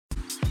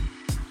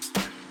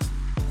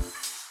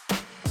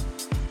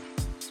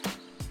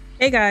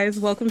Hey guys,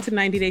 welcome to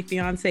 90 Day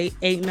Fiance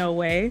Ain't No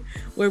Way,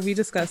 where we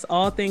discuss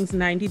all things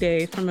 90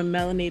 Day from a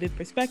melanated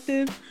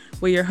perspective.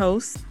 We're your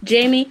hosts,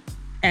 Jamie.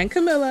 and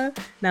Camilla.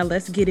 Now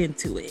let's get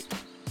into it.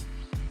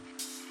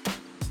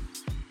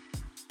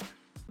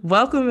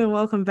 Welcome and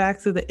welcome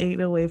back to the Ain't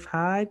No Way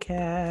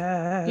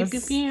podcast. Pew,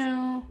 pew,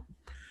 pew.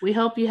 We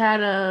hope you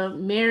had a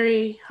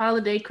merry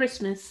holiday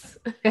Christmas.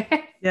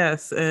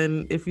 Yes,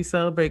 and if you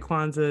celebrate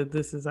Kwanzaa,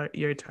 this is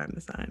your time to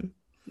shine.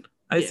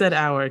 I Yes. said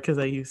our because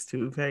I used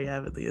to very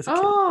avidly as a kid.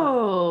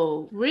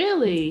 Oh,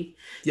 really?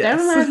 Yes.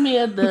 That reminds me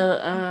of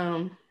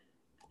the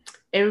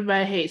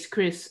Everybody Hates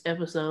Chris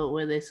episode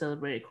where they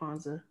celebrated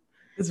Kwanzaa.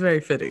 It's very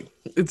fitting.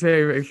 It's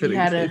very, very fitting.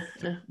 You had a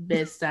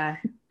Bed-Stuy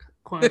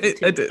Kwanzaa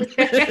too. I did.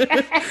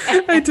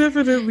 I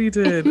definitely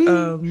did.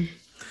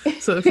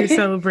 So if you're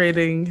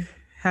celebrating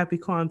Happy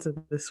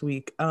Kwanzaa this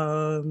week,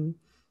 how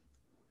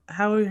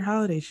are your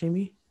holidays,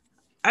 Jamie?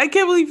 I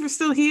can't believe you're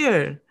still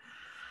here.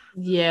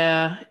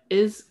 Yeah,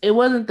 it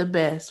wasn't the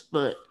best,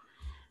 but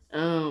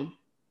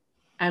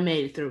I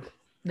made it through.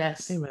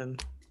 Amen.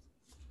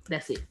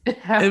 That's it.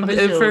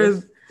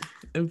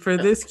 And for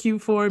this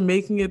Q4,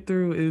 making it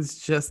through is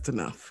just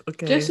enough.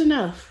 Okay, just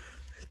enough.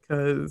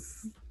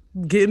 Because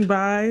getting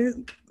by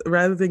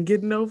rather than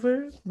getting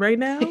over right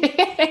now.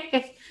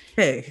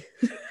 Hey,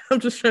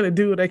 I'm just trying to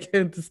do what I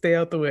can to stay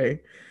out the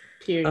way.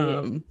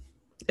 Period.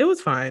 It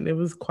was fine. It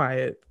was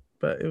quiet,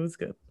 but it was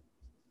good.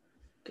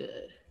 Good.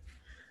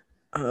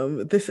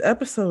 This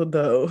episode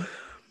though,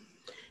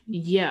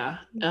 yeah,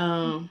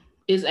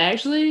 is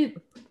actually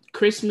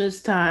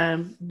Christmas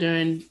time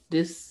during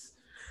this.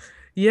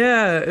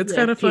 Yeah, it's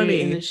kind of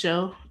funny in the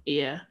show.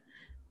 Yeah,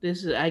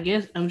 this is. I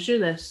guess I'm sure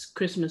that's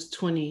Christmas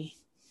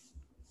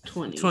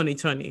 2020.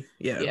 2020.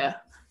 Yeah. Yeah.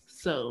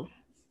 So,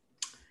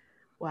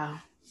 wow.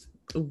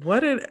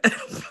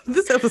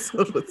 This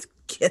episode was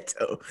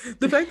ghetto.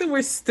 The fact that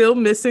we're still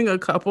missing a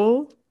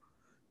couple.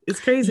 It's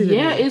crazy.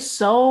 Yeah, it's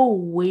so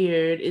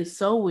weird. It's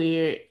so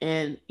weird.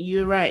 And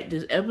you're right.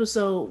 This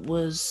episode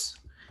was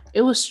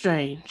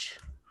strange.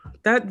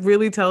 That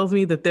really tells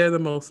me that they're the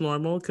most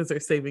normal because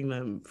they're saving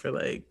them for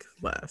like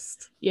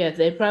last. Yeah,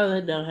 they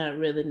probably don't have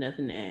really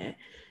nothing to add.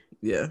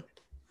 Yeah.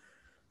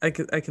 I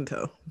can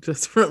tell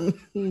just from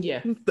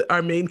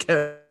our main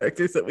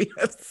characters that we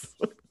have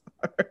so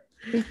far.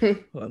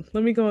 Hold on.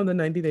 Let me go on the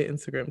 90 Day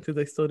Instagram because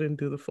I still didn't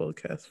do the full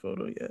cast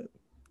photo yet.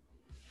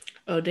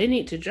 Oh, they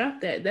need to drop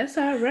that. That's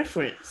our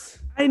reference.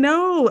 I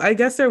know. I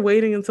guess they're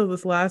waiting until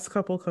this last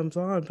couple comes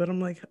on, but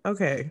I'm like,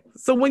 okay.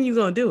 So when you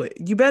gonna do it?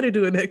 You better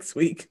do it next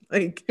week.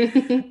 Like,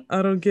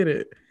 I don't get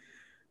it.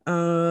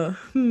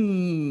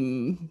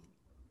 Who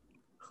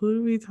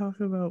do we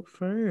talk about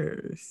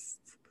first?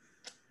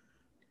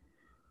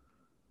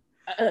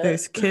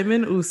 There's Kim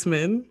and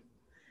Usman.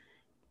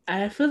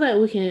 I feel like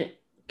we can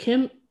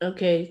Kim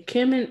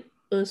and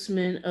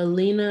Usman,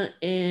 Alina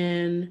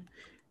and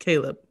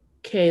Caleb,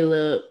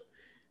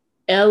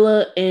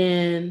 Ella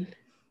and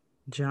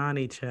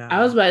Johnny Chow.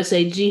 I was about to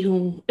say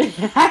Jihoon.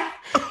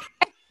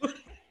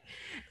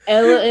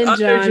 Ella and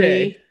Johnny.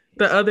 J.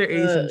 The other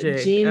Asian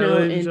J.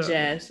 Gino and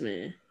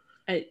Jasmine.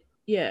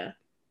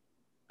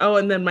 Oh,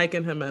 and then Mike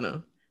and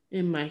Jimena.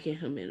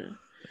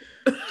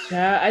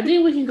 I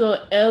think we can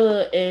go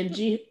Ella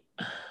and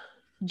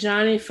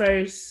Johnny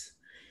first.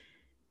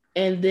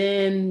 And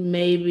then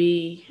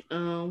maybe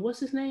what's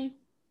his name?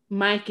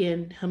 Mike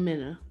and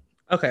Jimena.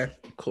 Okay,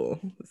 cool.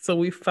 So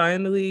we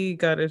finally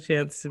got a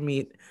chance to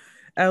meet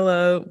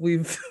Ella.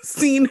 We've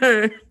seen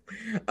her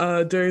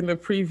during the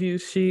preview.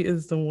 She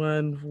is the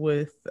one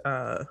with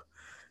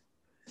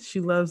she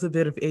loves a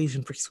bit of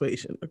Asian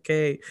persuasion.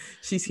 Okay,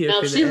 she's here.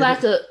 No, she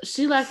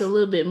like a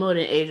little bit more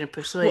than Asian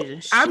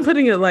persuasion. Well, I'm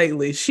putting it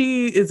lightly.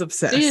 She is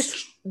obsessed. She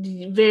is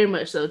very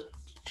much so.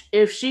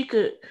 If she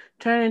could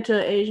turn into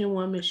an Asian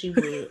woman, she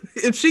would.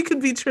 If she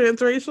could be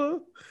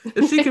transracial,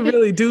 if she could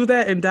really do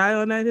that and die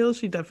on that hill,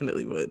 she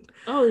definitely would.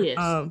 Oh yes.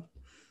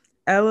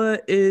 Ella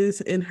is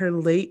in her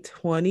late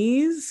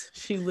 20s.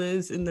 She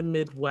lives in the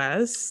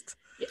Midwest.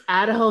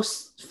 Idaho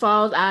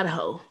Falls,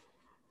 Idaho.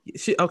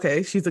 She's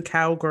a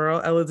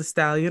cowgirl. Ella the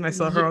Stallion. I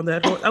saw her on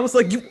that horse. I was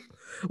like,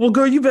 well,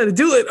 girl, you better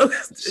do it.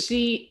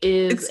 She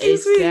is a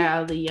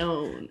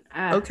stallion.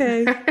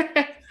 Okay.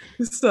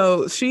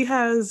 So she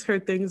has her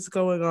things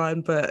going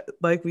on, but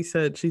like we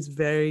said, she's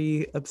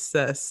very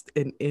obsessed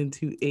and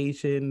into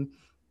Asian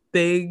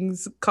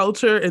things,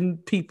 culture,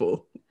 and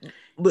people.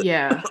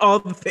 Yeah. All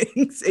the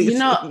things. Asian. You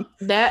know,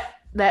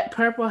 that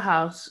purple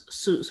house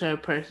suits her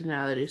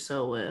personality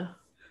so well.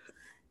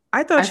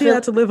 I thought she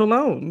had to live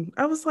alone.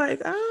 I was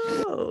like,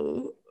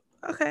 oh,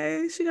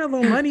 okay. She got a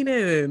little money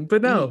then.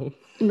 But no.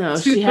 No,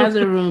 she has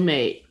a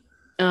roommate.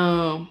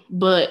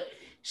 But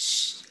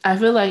I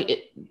feel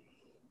like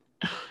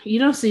you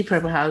don't see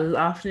purple houses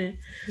often.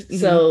 Mm-hmm.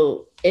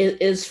 So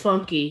it is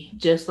funky,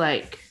 just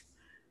like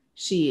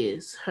she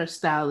is. Her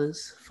style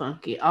is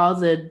funky. All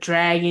the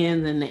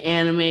dragons and the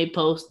anime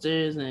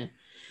posters, and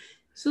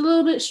it's a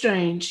little bit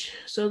strange.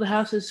 So the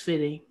house is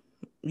fitting.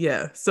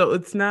 Yeah, so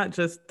it's not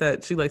just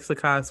that she likes the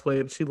cosplay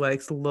and she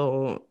likes the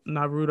little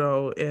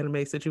Naruto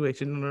anime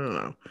situation. No, no,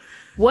 no, no.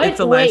 It's What?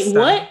 a Wait,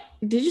 lifestyle. what?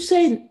 Did you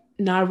say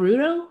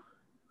Naruto?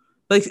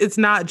 Like it's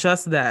not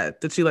just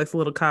that she likes a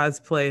little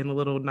cosplay and a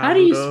little How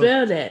do you Naruto.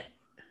 spell that?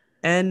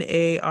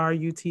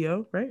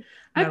 Naruto, right?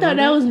 I thought that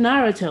Naruto. was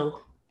Naruto.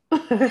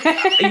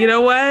 You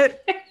know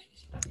what?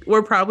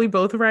 We're probably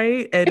both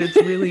right, and it's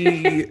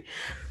really,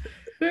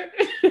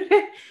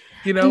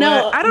 you know what?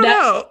 No, I don't that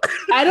know.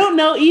 I don't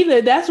know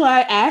either. That's why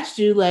I asked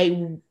you, like,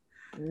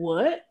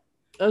 what?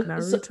 So,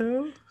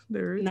 Naruto.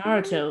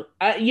 Naruto.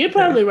 You're Okay.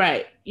 probably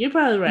right. You're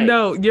probably right.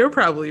 No, you're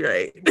probably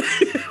right.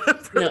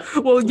 No,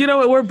 Well, you know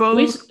what? We're we.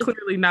 both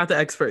clearly not the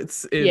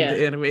experts in Yeah,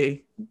 the anime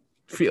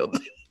field.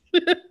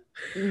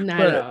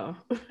 not at But all.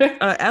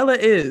 Ella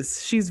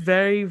is. She's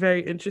very,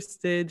 very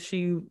interested.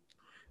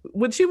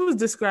 When she was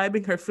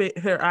describing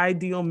her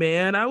ideal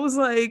man, I was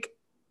like,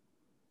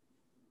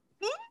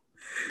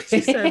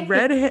 she said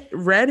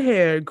red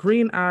hair,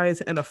 green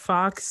eyes, and a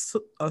fox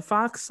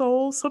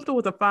soul, something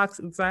with a fox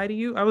inside of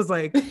you. I was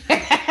like,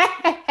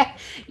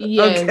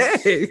 Yes.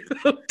 okay,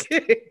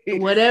 okay,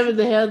 Whatever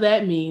the hell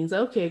that means.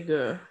 Okay,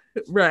 girl.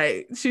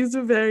 right. She's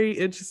a very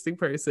interesting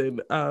person.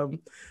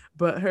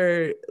 But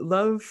her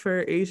love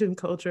for Asian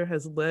culture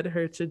has led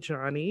her to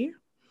Johnny.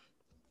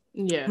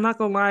 Yeah. I'm not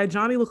gonna lie,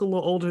 Johnny look a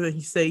little older than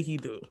he say he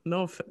do.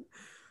 No,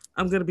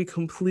 I'm gonna be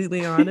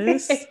completely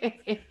honest.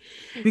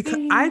 Because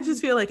I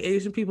just feel like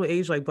Asian people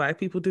age like Black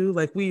people do.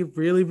 Like we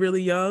really,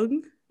 really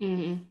young,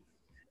 Mm-hmm.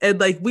 and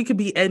like we could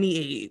be any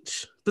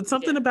age. But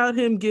something Yeah. about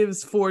him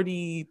gives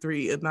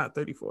 43 and not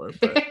 34.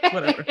 But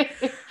whatever.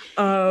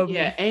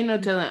 Yeah, ain't no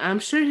telling. I'm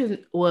sure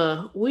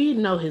we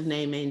know his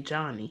name ain't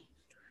Johnny.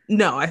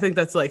 No, I think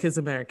that's like his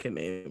American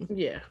name.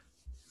 Yeah.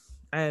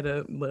 I had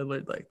a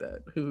landlord like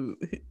that who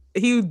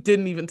he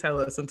didn't even tell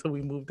us until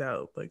we moved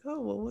out. Like, oh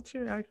well, what's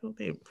your actual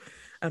name?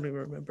 I don't even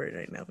remember it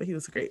right now, but he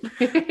was great.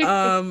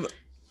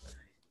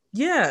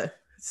 Yeah.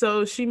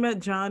 So she met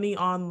Johnny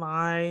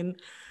online.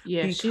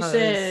 Yeah, she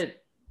said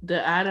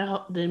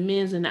the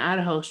men's in the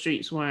Idaho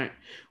streets weren't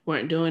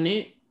doing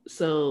it.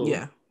 So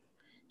yeah,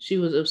 she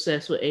was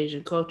obsessed with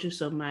Asian culture,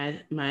 so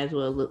might as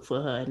well look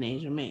for her an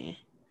Asian man.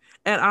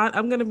 and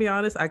I'm gonna be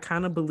honest, I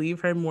kind of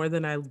believe her more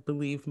than I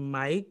believe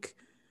Mike.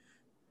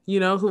 You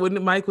know,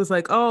 when Mike was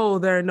like, "Oh,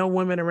 there are no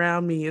women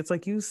around me," it's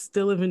like you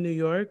still live in New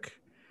York.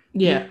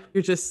 Yeah.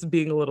 You're just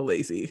being a little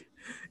lazy.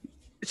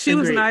 She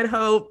was in Agreed.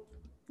 Idaho.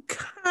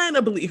 Kind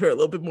of believe her a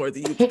little bit more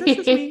than you. But that's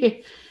just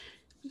me.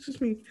 It's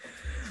just me.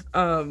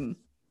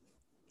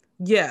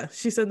 Yeah,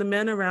 she said the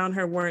men around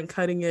her weren't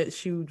cutting it.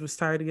 She was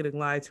tired of getting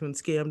lied to and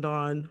scammed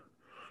on.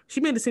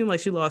 She made it seem like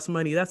she lost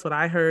money. That's what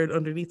I heard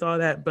underneath all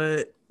that.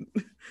 But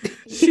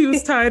she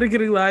was tired of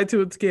getting lied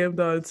to and scammed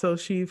on. So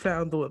she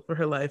found the love for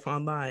her life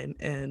online.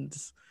 And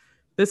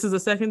this is a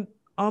second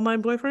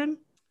online boyfriend?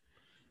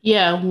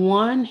 Yeah,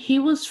 one, he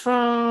was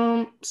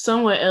from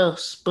somewhere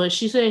else, but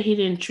she said he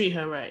didn't treat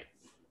her right.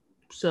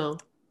 So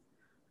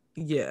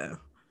yeah.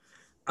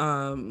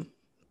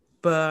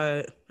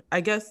 But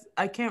I guess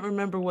I can't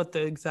remember what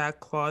the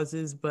exact clause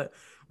is, but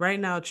right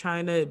now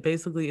China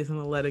basically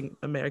isn't letting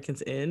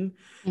Americans in,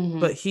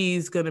 but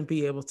he's gonna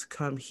be able to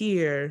come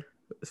here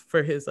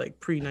for his like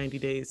pre 90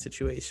 days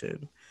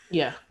situation.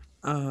 Yeah.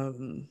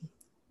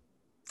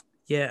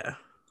 Yeah.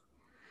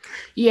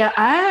 Yeah,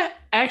 I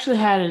actually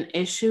had an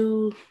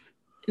issue.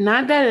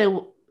 Not that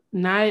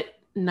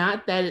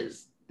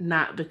it's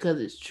not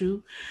because it's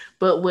true,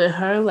 but with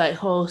her like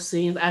whole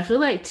scenes, I feel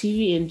like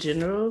TV in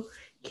general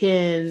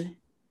can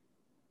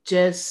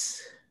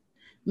just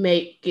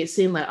make it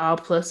seem like all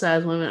plus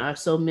size women are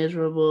so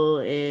miserable.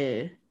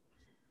 And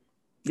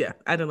yeah,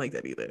 I didn't like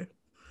that either.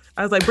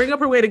 I was like, bring up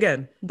her weight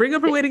again. Bring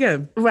up her weight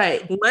again.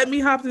 Right. Let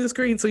me hop to the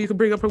screen so you can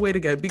bring up her weight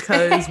again.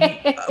 Because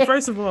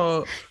first of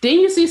all,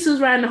 didn't you see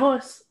Sus riding the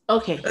horse?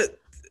 Okay.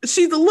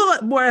 She's a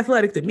little more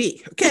athletic than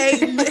me.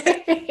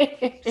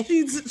 Okay.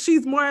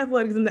 she's more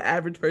athletic than the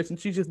average person.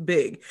 She's just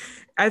big.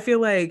 I feel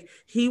like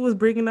he was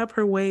bringing up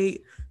her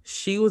weight.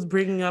 She was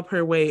bringing up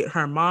her weight.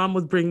 Her mom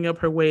was bringing up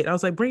her weight. I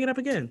was like, bring it up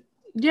again.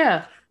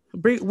 Yeah.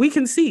 We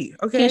can see.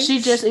 Okay. Can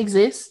she just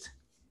exist?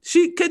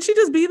 Could she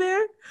just be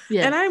there?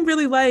 Yeah. And I'm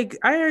really like,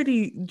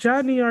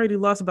 Johnny already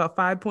lost about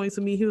 5 points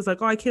with me. He was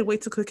like, oh, I can't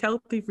wait to cook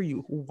healthy for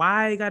you.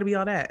 Why gotta be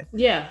all that?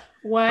 Yeah.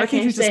 Why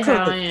can't you just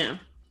how I am?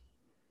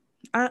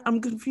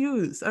 I'm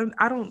confused.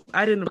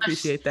 I didn't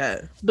appreciate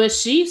that. But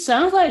she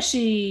sounds like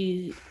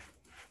she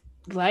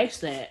likes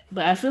that.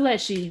 But I feel like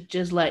she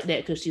just like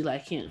that because she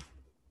like him.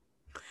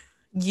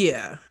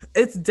 Yeah.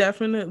 It's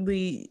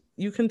definitely,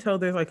 you can tell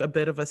there's like a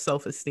bit of a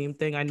self-esteem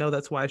thing. I know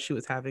that's why she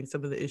was having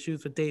some of the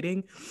issues with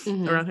dating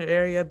around her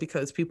area,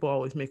 because people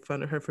always make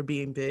fun of her for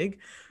being big.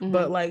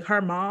 But like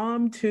her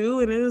mom too,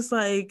 and it was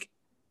like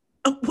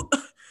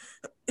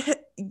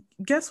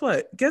guess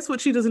what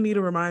she doesn't need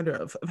a reminder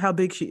of how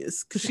big she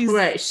is, because she's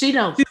right. She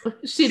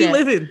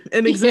living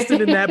and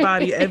existing in that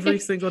body every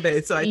single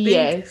day. So I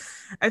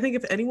think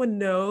if anyone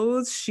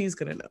knows, she's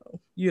gonna know,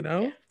 you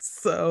know. Yeah.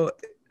 So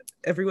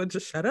everyone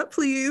just shut up,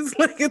 please.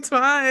 Like, it's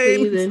fine.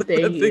 Please It's and not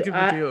thank that you. big of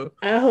a deal.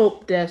 I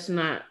hope that's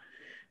not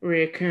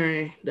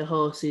reoccurring the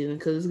whole season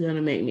because it's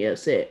gonna make me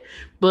upset.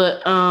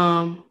 But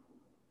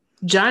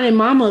Johnny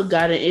Mama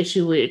got an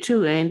issue with it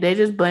too, and they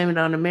just blame it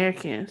on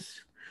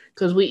Americans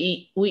because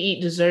we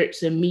eat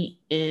desserts and meat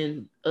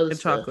and other And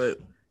stuff.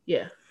 chocolate.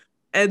 Yeah.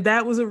 And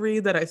that was a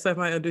read that I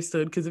semi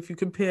understood, because if you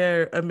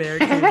compare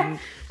American,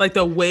 like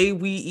the way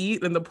we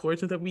eat and the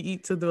portion that we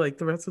eat to the like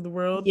the rest of the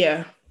world,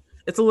 Yeah.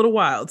 it's a little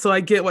wild. So I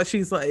get what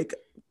she's like.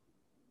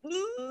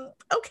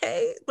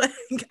 Okay, like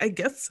I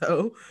guess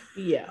so.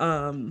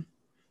 Yeah.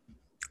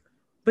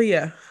 But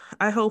yeah,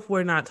 I hope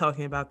we're not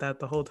talking about that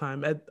the whole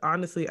time.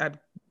 Honestly, I'm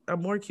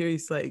more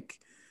curious. Like,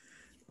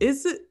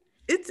 is it?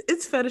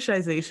 It's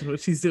fetishization what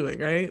she's doing,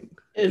 right?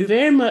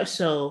 Very much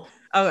so.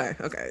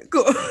 Okay,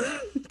 cool.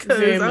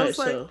 Very I much was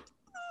like, so.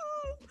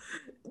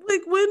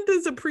 Like, when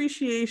does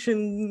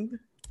appreciation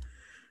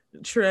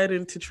tread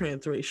into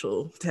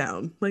transracial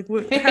town? Like,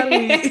 how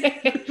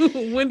do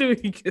we? When do we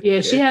get? Yeah,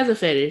 there? she has a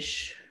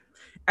fetish.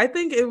 I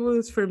think it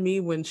was for me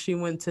when she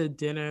went to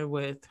dinner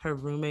with her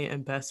roommate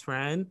and best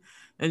friend,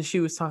 and she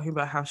was talking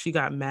about how she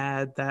got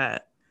mad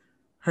that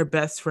her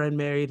best friend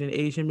married an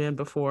Asian man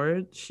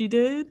before she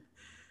did.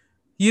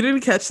 You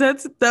didn't catch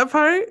that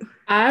part?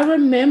 I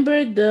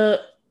remember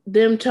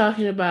them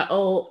talking about,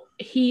 oh,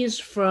 he's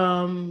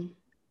from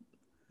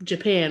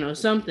Japan or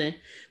something,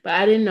 but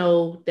I didn't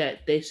know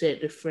that they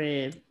said that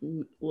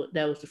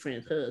was the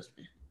friend's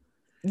husband.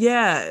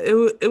 Yeah,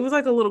 it was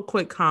like a little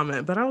quick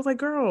comment, but I was like,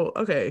 girl,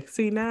 okay,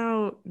 see,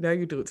 now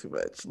you do it too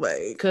much.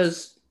 Like,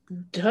 because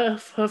her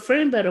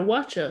friend better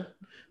watch her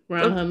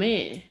around her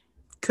man.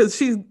 Because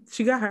she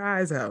got her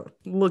eyes out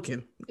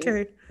looking.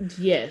 Okay.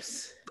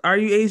 Yes. Are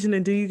you Asian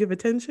and do you give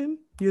attention?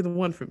 You're the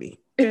one for me.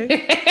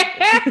 Okay.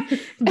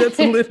 That's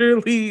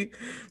literally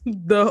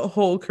the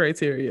whole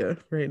criteria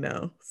right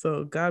now.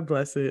 So God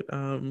bless it.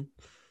 I'm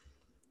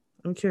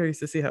curious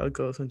to see how it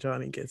goes when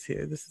Johnny gets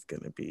here. This is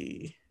gonna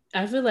be.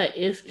 I feel like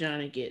if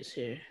Johnny gets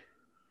here,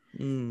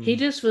 he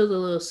just feels a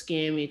little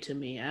scammy to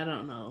me. I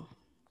don't know.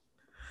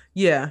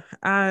 Yeah,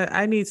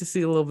 I need to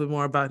see a little bit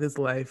more about his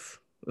life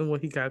and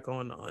what he got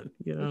going on.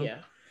 You know.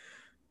 Yeah.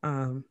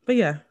 But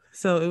yeah,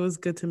 so it was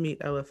good to meet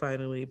Ella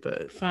finally.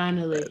 But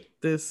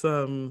this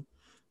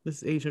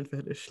Asian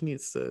fetish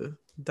needs to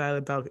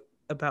dial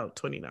about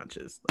 20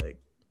 notches. Like,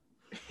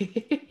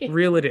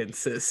 reel it in,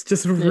 sis.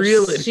 Just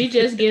reel it. She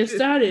just getting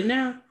started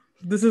now.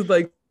 This is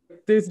like,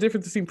 there's a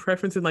difference between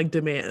preference and like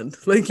demand.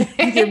 Like,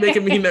 you're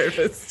making me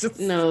nervous.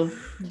 No,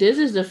 this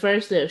is the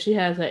first step. She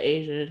has her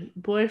Asian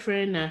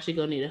boyfriend. Now she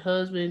gonna need a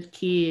husband,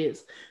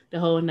 kids, the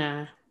whole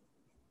nine.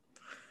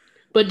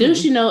 But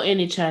does she know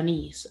any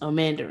Chinese or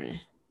Mandarin?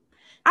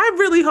 I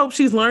really hope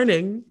she's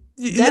learning.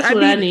 That's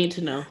what I need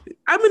to know.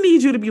 I'm gonna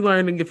need you to be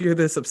learning if you're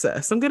this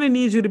obsessed. I'm gonna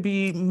need you to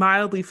be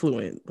mildly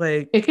fluent.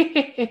 Like,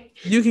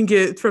 you can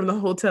get from the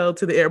hotel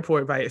to the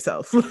airport by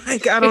yourself.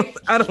 Like, I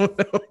don't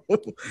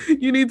know.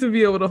 You need to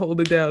be able to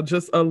hold it down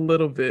just a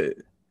little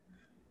bit.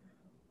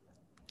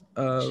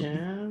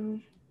 Oh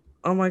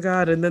my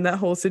God. And then that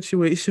whole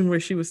situation where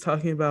she was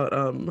talking about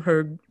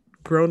her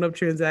grown-up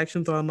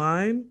transactions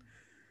online,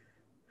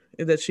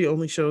 and that she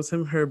only shows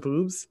him her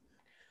boobs.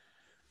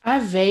 I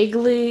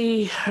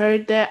vaguely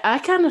heard that. I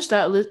kind of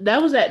stopped.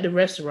 That was at the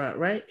restaurant,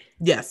 right?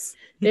 Yes.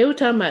 They were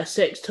talking about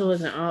sex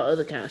toys and all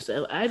other kind of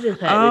stuff. I just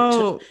had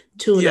to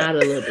tune out a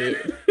little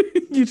bit.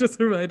 You just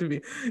reminded me,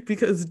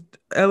 because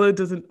Ella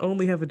doesn't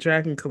only have a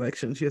dragon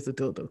collection; she has a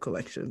dildo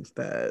collection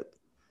that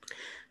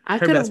her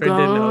best friend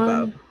didn't know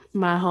about.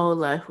 My whole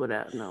life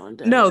without knowing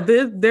that. No,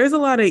 there's a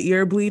lot of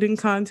ear bleeding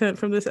content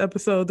from this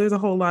episode. There's a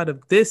whole lot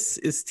of this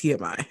is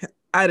TMI.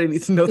 I didn't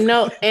need to know that.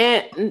 No,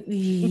 and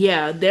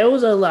yeah, there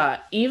was a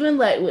lot. Even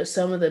like with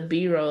some of the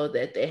B-roll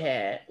that they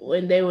had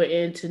when they were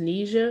in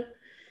Tunisia,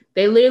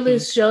 they literally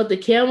showed the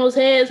camel's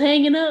heads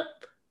hanging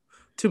up.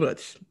 Too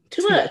much.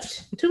 Too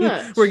much.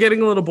 We're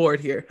getting a little bored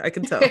here. I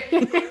can tell.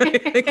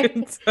 I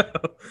can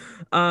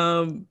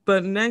tell.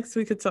 But next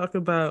we could talk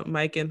about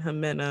Mike and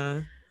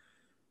Jimena.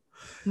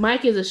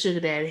 Mike is a sugar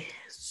daddy.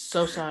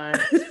 So sorry.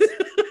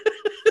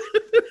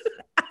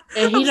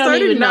 And he don't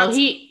even know.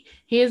 He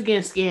is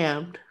getting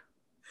scammed.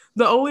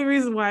 The only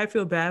reason why I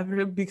feel bad for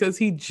him, because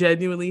he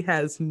genuinely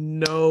has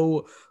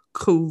no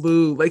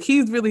clue. Like,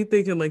 he's really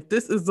thinking like,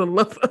 this is the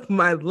love of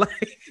my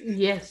life.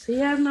 Yes, he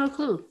has no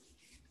clue.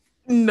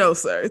 No,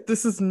 sir.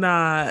 This is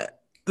not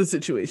the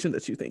situation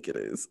that you think it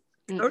is.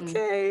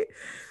 Okay.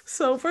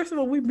 So first of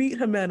all, we meet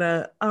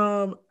Jimena.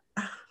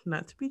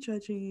 Not to be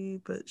judgy,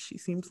 but she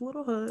seems a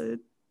little hood.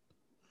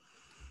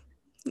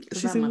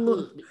 She seemed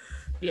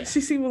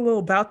a little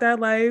about that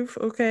life,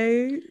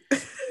 okay?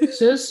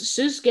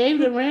 Sis gave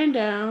the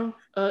rundown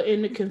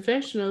in the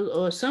confessional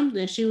or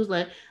something. She was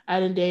like, I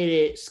done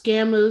dated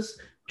scammers,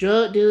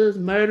 drug dealers,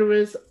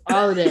 murderers,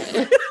 all of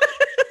that.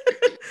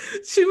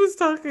 She was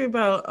talking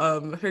about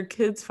her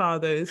kids'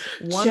 fathers.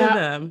 One of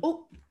them.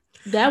 Oh,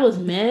 that was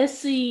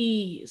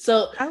messy.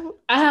 So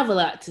I have a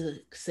lot to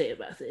say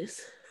about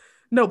this.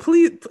 No,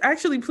 please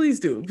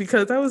do,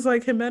 because I was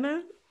like,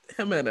 Jimena.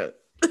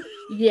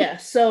 Yeah,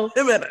 so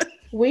Jimena.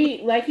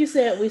 we, like you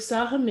said, we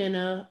saw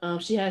Jimena.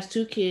 She has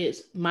two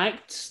kids.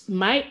 Mike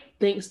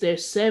thinks they're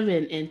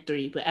 7 and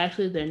 3, but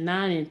actually they're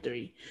 9 and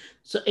 3.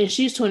 So, and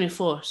she's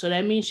 24. So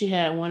that means she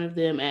had one of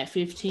them at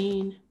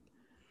 15. Mhm.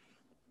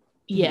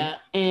 Yeah,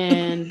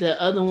 and the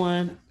other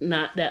one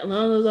not that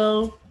long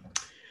ago.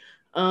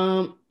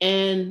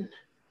 And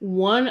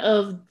one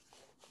of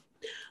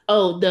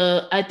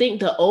I think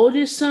the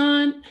oldest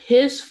son,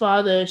 his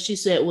father, she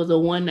said, was a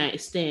one night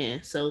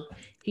stand. So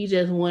he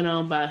just went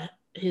on by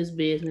his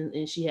business,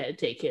 and she had to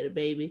take care of the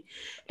baby.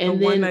 A And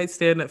one then night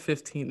stand at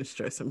 15 is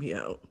stressing me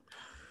out.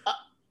 uh,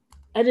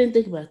 I didn't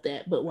think about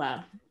that, but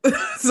wow.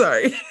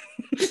 Sorry.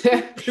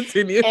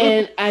 Continue.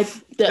 And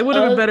It the would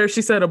have been other better if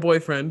she said a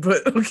boyfriend,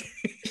 but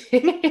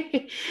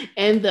okay.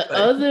 and the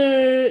Sorry.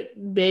 other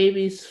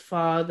baby's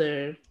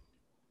father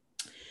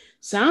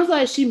sounds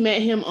like she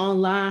met him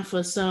online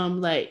for some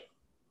like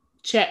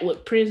chat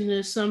with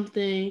prisoners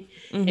something,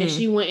 and Mm-hmm.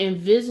 she went and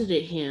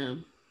visited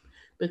him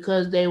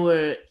because they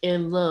were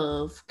in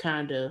love,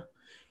 kind of.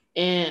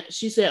 And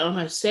she said on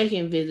her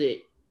second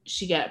visit,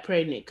 she got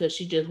pregnant because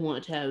she just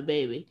wanted to have a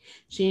baby.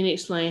 She didn't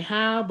explain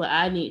how, but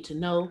I need to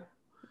know.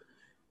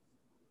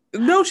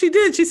 No, she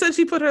did. She said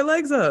she put her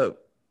legs up.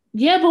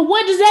 Yeah, but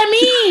what does that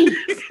mean?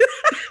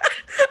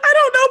 I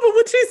don't know, but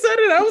when she said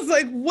it, I was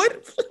like,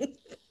 what?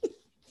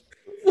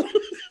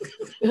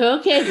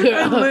 Okay,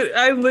 girl.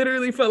 I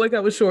literally felt like I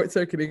was short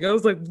circuiting. I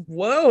was like,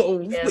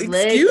 whoa, Yeah,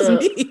 leg excuse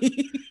up.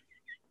 me.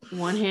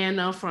 One hand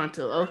on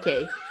frontal.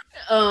 Okay.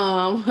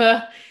 Um,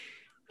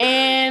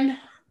 and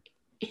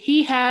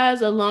he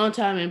has a long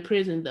time in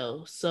prison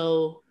though,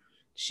 so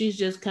she's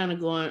just kind of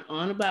going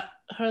on about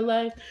her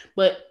life.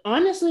 But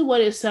honestly,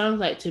 what it sounds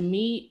like to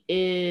me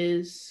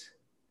is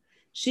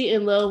she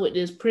in love with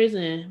this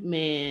prison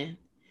man,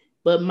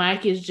 but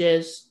Mike is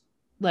just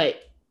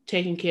like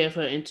taking care of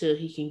her until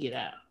he can get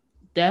out.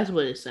 That's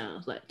what it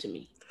sounds like to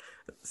me.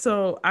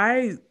 So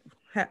I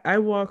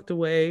walked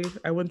away.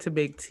 I went to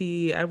make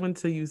tea. I went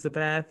to use the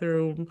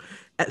bathroom.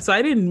 So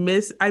I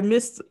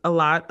missed a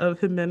lot of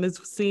Jimenez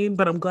scene,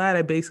 but I'm glad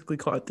I basically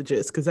caught the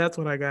gist because that's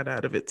what I got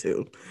out of it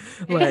too.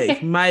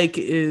 Like Mike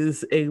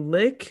is a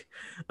lick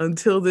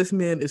until this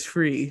man is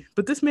free.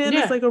 But this man is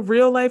Yeah, like a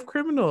real life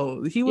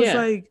criminal. He was yeah,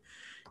 like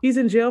he's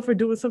in jail for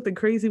doing something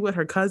crazy with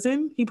her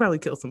cousin. He probably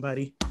killed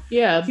somebody.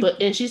 yeah. He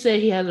But and she said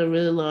he has a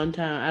really long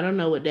time. I don't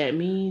know what that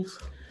means.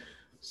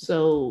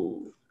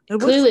 So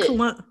and what's clearly,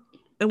 Colum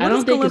and I what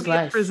is don't think it's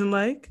Columbia life. prison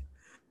like?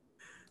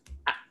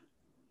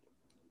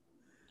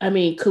 I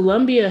mean,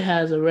 Colombia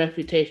has a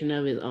reputation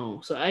of its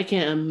own, so I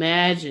can't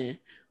imagine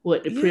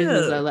what the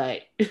prisons Yeah. are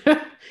like.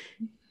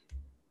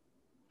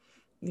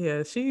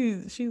 Yeah, she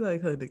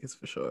like her niggas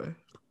for sure.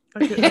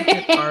 I can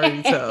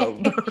already tell.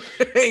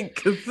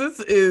 Because this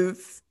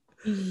is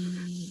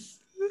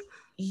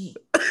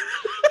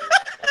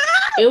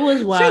It was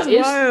she's wild.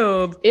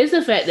 wild. It's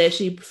the fact that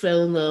she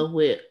fell in love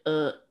with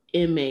a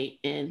inmate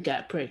and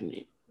got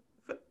pregnant,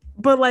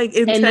 But like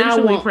and now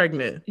intentionally want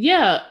pregnant.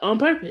 yeah on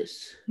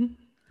purpose,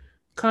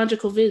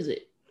 conjugal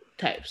visit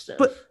type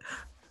But stuff.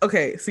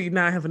 okay, see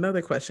now I have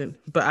another question.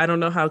 But I don't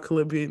know how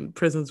Colombian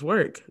prisons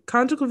work.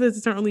 Conjugal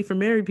visits are only for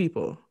married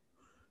people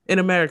in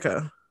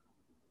America.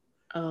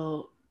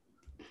 Oh,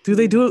 Do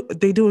they do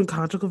they doing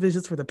conjugal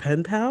visits for the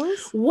pen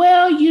pals?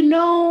 well,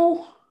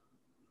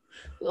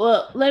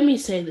 well, let me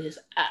say this.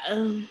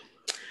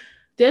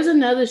 There's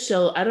another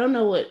show. I don't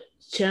know what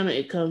channel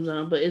it comes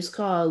on, but it's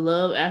called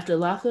Love After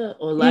Lockup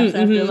or Life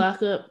After Mm-hmm.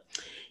 Lockup.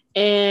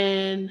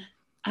 And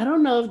I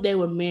don't know if they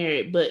were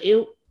married, but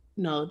it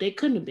no, they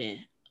couldn't have been.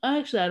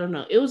 Actually, I don't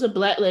know. It was a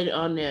black lady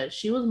on there.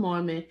 She was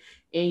Mormon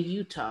in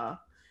Utah.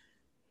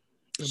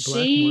 A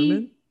black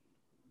Mormon?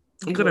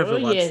 She, I'm gonna have to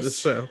girl, watch this yes,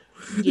 show.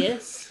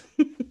 yes,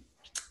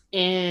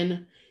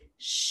 and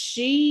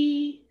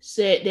she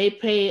said they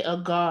paid a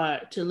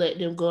guard to let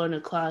them go in the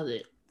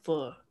closet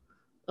for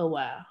a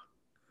while.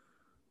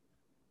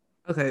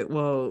 Okay,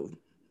 well,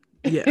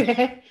 yeah.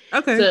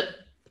 Okay. So,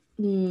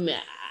 mm,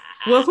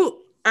 Well, who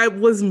I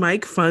was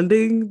Mike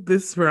funding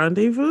this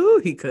rendezvous?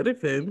 He could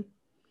have been.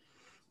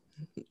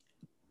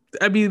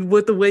 I mean,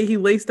 with the way he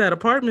laced that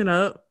apartment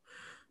up.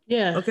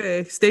 yeah,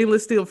 Okay,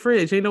 stainless steel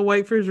fridge. Ain't no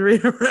white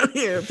refrigerator around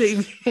here,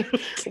 baby.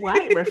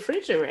 white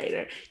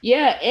refrigerator.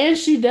 Yeah, and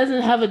she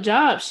doesn't have a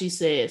job, she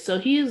said. So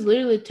he is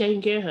literally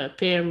taking care of her,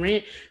 paying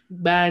rent,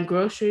 buying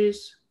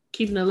groceries,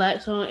 keeping the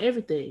lights on,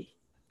 everything.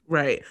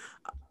 Right.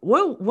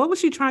 What was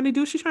she trying to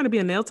do? She's trying to be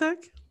a nail tech?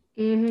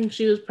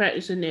 She was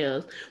practicing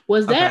nails.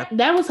 Was Okay.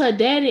 that was her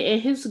daddy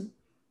and his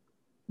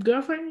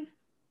girlfriend?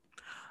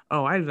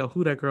 Oh, I didn't know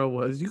who that girl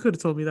was. You could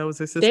have told me that was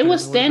her They sister, were and I would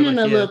have been standing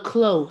like, a yeah. little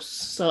close,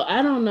 so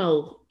I don't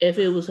know if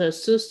it was her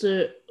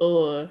sister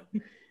or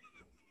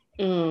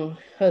her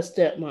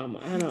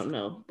stepmama. I don't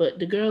know, but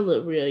the girl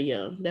looked real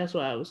young. That's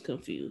why I was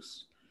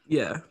confused.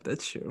 Yeah,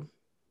 that's true.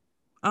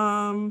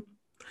 Um,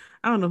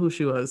 I don't know who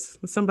she was.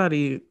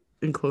 Somebody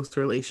in close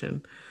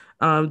relation.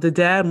 The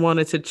dad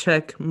wanted to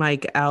check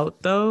Mike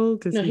out though,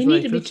 because No, he he's need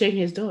like to be this. checking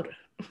his daughter.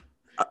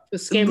 For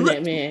scamming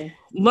that man.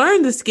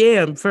 Learn the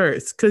scam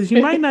first, because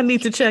you might not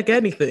need to check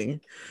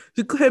anything.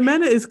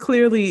 Jimena is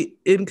clearly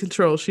in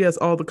control. She has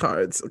all the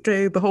cards.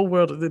 Okay, the whole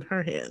world is in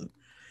her hand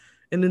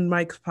and in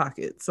Mike's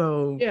pocket,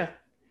 so Yeah.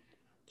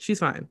 she's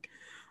fine.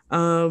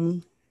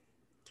 Um,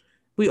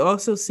 we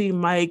also see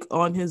Mike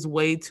on his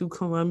way to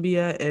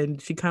Columbia,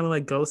 and she kind of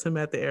like ghosts him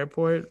at the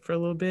airport for a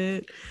little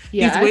bit.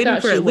 Yeah, He's I waiting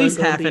thought for she at least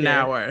wasn't gonna half be an there.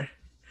 hour.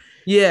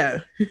 Yeah,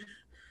 I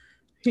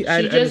She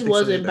didn't just think so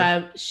wasn't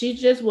either. by she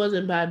just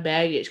wasn't by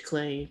baggage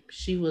claim.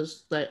 She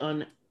was like on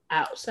the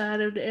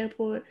outside of the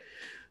airport,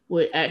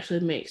 which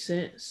actually makes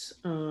sense.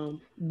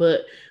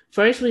 But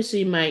first we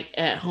see Mike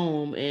at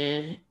home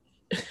and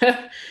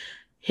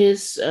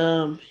his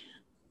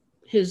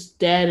his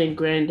dad and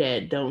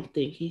granddad don't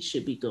think he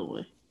should be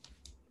going.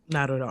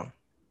 Not at all.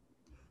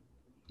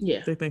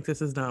 Yeah, They think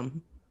this is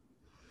dumb.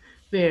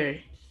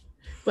 very.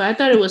 But I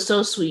thought it was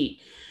so sweet.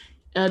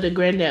 The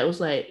granddad was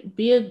like,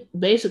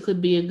 basically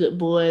be a good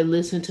boy,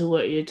 listen to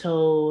what you're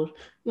told.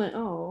 I'm like,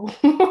 oh.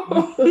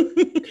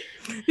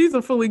 He's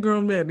a fully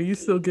grown man, and you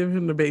still give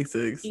him the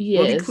basics. Well,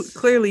 Yes.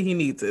 clearly he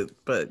needs it,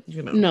 but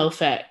No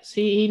facts.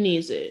 He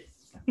needs it.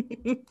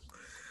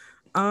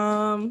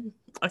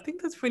 I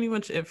think that's pretty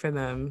much it for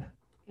them.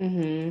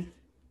 Mm-hmm.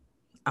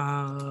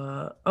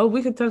 Oh,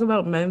 we could talk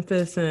about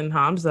Memphis and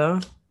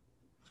Hamza.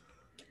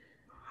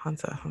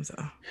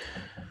 Hamza.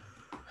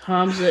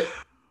 Hamza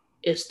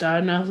is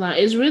starting off line.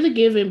 It's really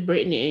giving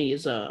Brittany and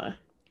Yazar.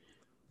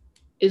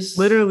 It's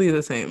literally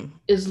the same.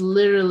 It's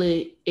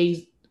literally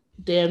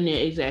damn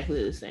near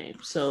exactly the same.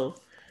 So,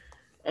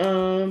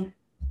 who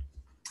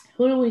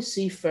do we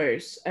see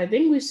first? I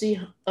think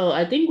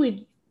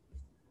we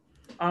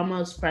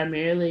almost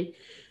primarily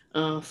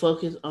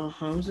focus on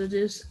Hamza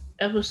this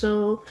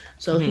episode.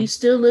 So he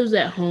still lives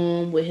at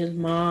home with his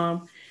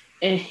mom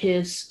and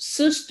his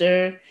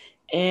sister,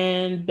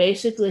 and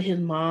basically his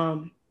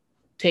mom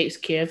takes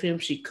care of him.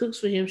 She cooks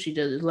for him. She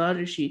does his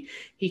laundry. She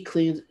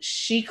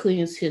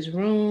cleans his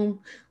room,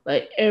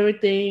 like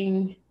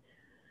everything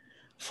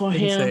for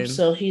him.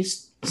 So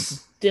he's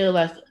still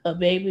like a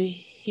baby.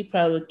 He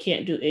probably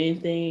can't do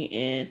anything,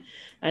 and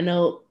I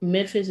know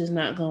Memphis is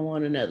not gonna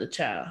want another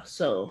child.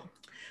 So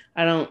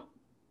I don't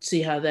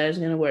see how that is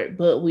gonna work.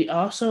 But we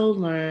also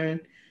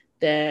learned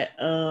that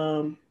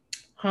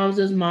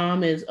Hamza's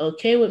mom is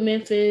okay with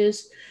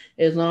Memphis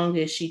as long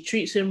as she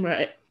treats him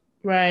right,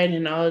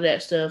 and all of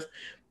that stuff.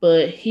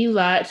 But he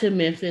lied to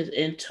Memphis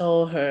and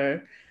told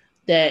her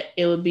that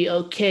it would be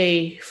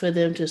okay for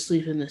them to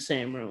sleep in the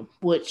same room.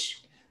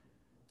 Which,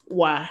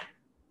 why?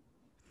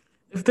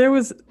 If there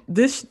was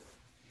this,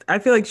 I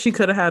feel like she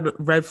could have had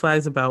red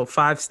flags about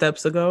 5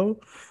 steps ago.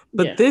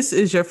 But this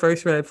is your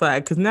first red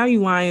flag, because now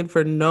you lying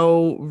for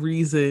no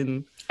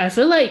reason. I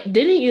feel like,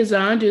 didn't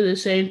Yazan do the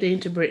same thing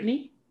to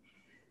Brittany?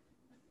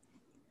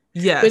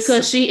 Yes.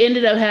 Because she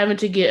ended up having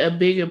to get a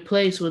bigger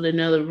place with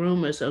another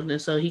room or something,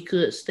 so he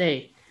could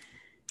stay.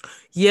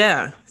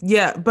 Yeah.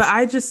 But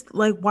I just,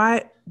 like,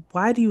 why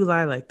do you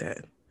lie like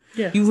that?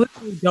 Yeah. You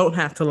literally don't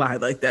have to lie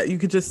like that. You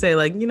could just say,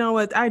 like, you know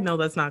what? I know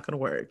that's not going to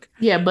work.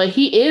 Yeah, but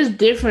he is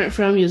different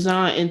from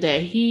Yazan in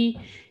that he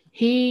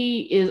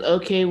is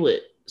okay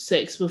with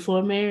sex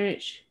before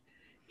marriage.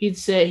 He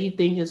said he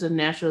thinks it's a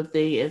natural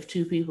thing if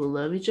two people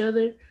love each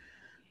other.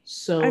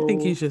 So I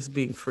think he's just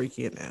being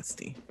freaky and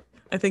nasty.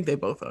 I think they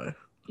both are.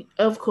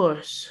 Of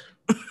course.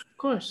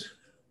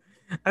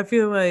 I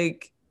feel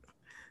like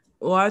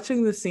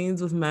watching the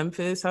scenes with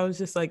Memphis, I was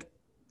just like,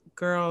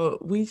 girl,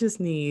 we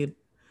just need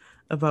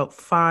about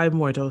 5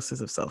 more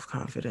doses of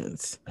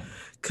self-confidence,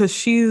 because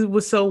she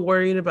was so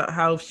worried about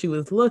how she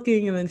was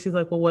looking, and then she's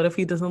like, well, what if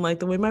he doesn't like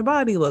the way my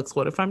body looks?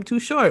 What if I'm too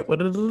short?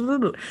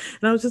 And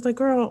I was just like,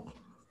 girl,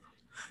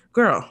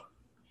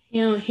 he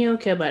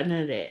don't care about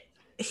none of that.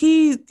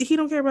 He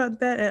don't care about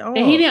that at all.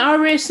 And he didn't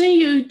already see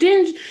you.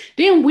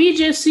 Didn't we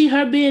just see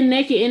her being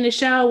naked in the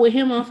shower with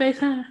him on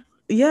FaceTime?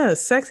 Yeah,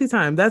 sexy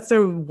time. That's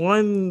their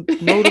one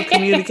mode of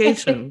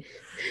communication.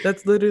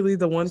 That's literally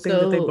the one thing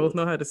that they both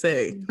know how to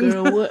say.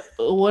 Girl,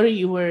 what are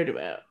you worried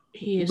about?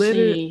 He is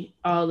seeing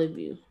all of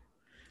you.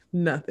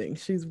 Nothing.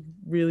 She's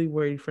really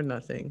worried for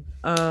nothing.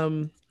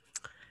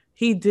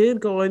 He did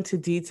go into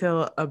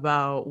detail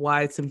about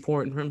why it's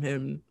important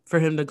for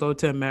him to go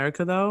to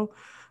America, though,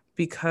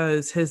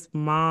 because his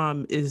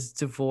mom is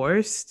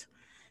divorced,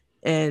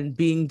 and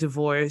being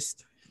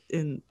divorced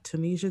in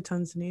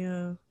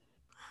Tanzania,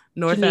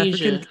 North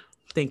African.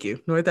 Thank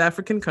you. North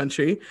African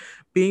country.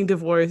 Being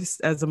divorced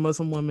as a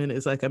Muslim woman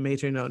is like a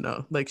major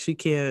no-no. Like, she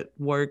can't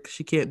work.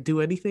 She can't do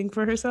anything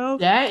for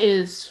herself.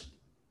 That's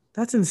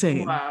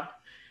insane. Wow.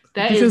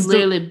 That is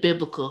literally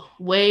biblical.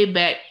 Way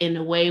back in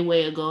the way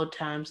ago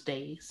times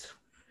days.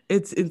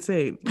 It's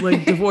insane.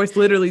 Like, divorce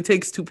literally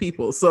takes 2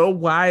 people. So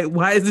why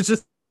is it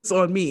just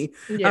on me?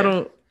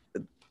 Yeah.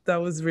 That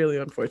was really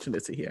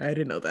unfortunate to hear. I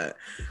didn't know that.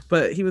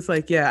 But he was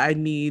like, yeah, I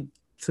need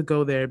to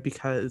go there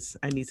because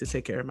I need to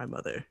take care of my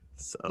mother.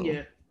 So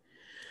yeah.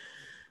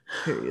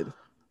 Period.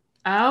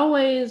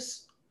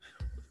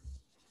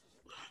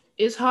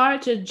 It's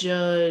hard to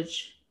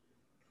judge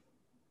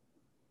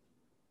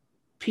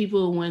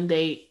people when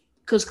they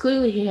because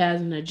clearly he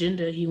has an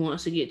agenda. He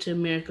wants to get to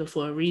America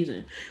for a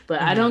reason.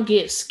 But I Mhm. don't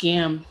get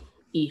scam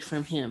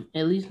from him,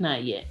 at least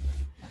not yet.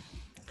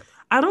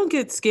 I don't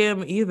get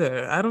scam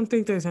either. I don't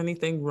think there's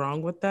anything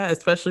wrong with that,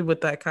 especially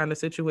with that kind of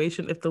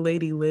situation. If the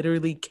lady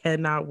literally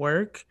cannot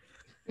work,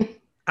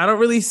 I don't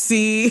really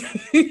see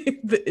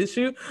the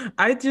issue.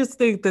 I just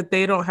think that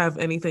they don't have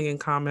anything in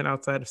common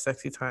outside of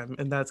sexy time,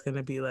 and that's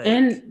gonna be like,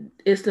 And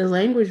it's the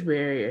language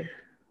barrier.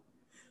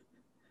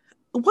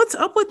 what's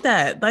up with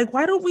that? Like,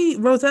 why don't we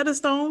Rosetta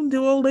Stone,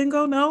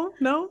 Duolingo? No,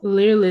 no.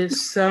 Literally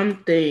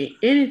something,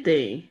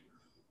 anything.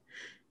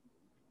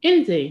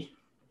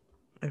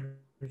 I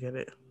forget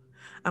it.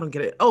 I don't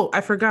get it. Oh,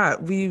 I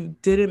forgot. We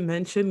didn't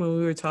mention when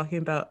we were talking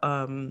about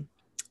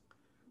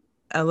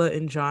Ella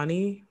and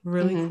Johnny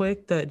really Hmm.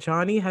 quick that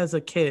Johnny has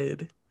a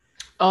kid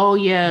Oh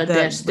yeah, that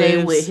that stay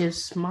with lives,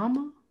 his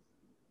mama.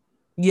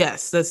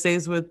 yes, that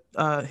stays with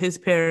his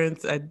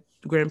parents,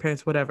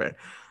 grandparents, whatever.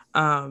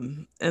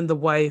 And the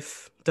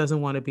wife doesn't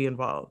want to be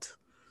involved.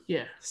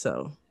 Yeah.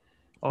 So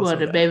Well, also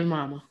the that. baby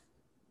mama.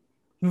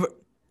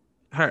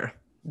 Her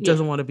Yeah.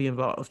 doesn't want to be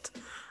involved.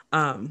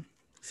 Um,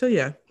 so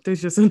yeah,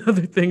 there's just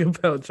another thing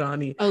about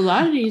Johnny. A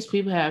lot of these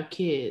people have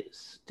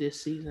kids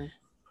this season.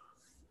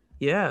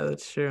 Yeah,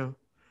 that's true.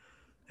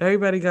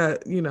 Everybody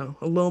got, a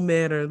little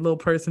man or a little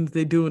person that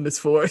they doing this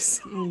for.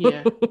 So.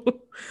 Yeah.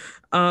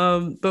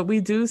 But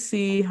we do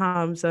see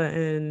Hamza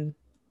and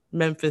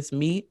Memphis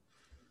meet.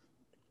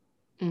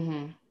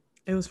 Hmm.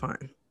 It was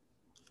fine.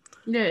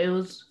 Yeah, it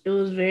was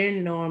very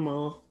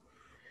normal.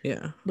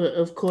 Yeah. But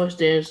of course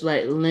there's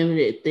like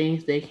limited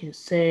things they can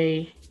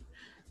say.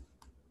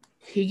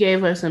 He gave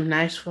her some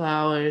nice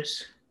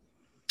flowers.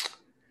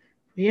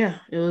 Yeah,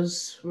 it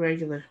was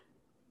regular.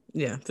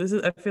 Yeah.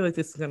 I feel like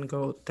this is gonna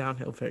go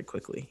downhill very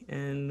quickly.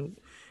 And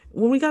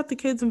when we got the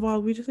kids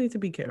involved, we just need to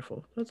be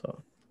careful. That's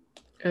all.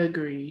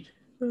 Agreed.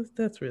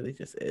 That's really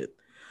just it.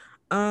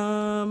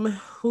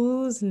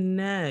 Who's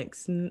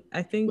next? I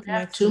We think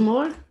have next two is,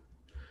 more.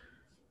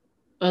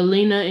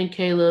 Alina and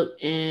Caleb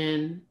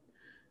and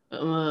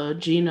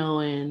Gino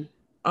and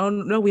oh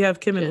no, we have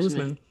Kim and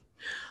Jasmine. Usman.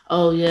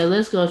 Oh yeah,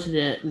 let's go to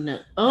that. No.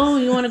 Oh,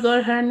 you want to go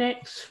to her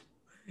next?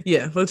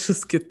 Yeah, let's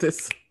just get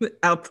this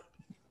out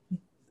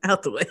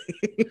out the way.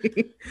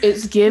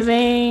 It's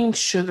giving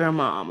sugar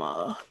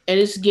mama, and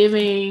it's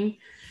giving.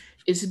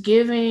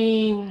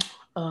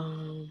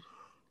 Um,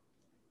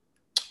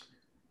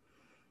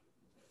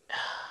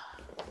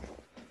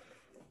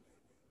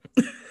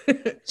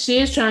 she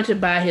is trying to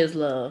buy his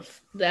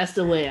love. That's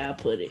the way I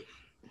put it.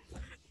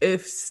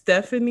 If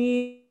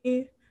Stephanie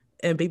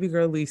and baby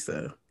girl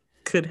Lisa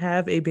could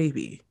have a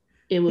baby,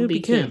 It it would would be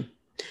be Kim.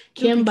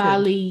 Kim. It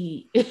would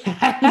be Kim. Kimberly.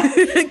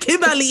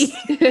 Kimberly.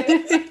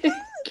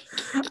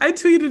 I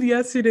tweeted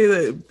yesterday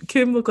that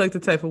Kim looked like the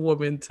type of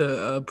woman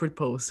to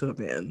propose to a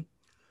man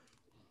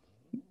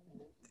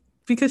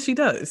because she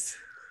does.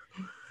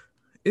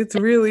 It's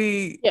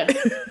really, Yeah.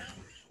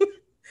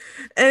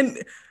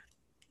 and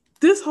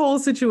this whole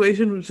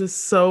situation was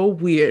just so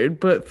weird.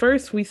 But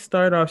first, we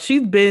start off.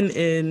 She's been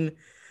in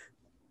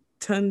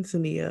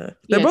Tanzania.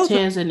 They're Yeah, both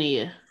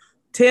Tanzania.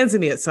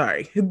 Tanzania.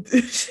 Sorry,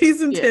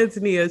 she's in Yeah.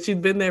 Tanzania. She's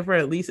been there for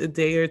at least a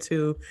day or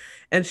two,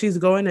 and she's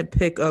going to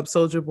pick up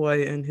Soldier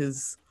Boy and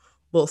his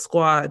little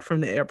squad from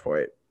the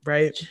airport.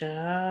 Right?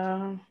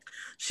 Child.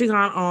 She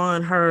got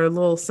on her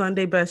little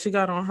Sunday best. She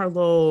got on her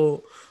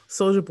little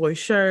Soldier Boy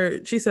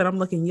shirt. She said, "I'm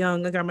looking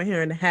young. I got my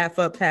hair in a half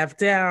up, half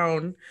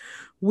down.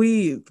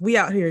 We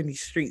out here in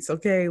these streets,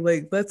 okay?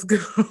 Like, let's go."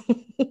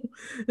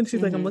 And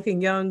she's like, "I'm Mm-hmm.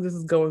 looking young. This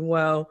is going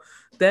well."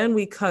 Then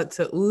we cut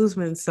to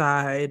Usman's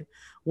side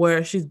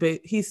where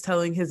he's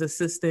telling his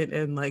assistant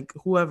and like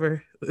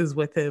whoever is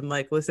with him,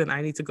 like, "Listen,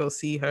 I need to go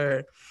see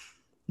her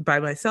by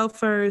myself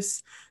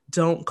first.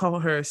 Don't call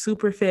her a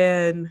super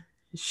fan.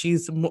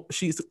 She's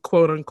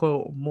quote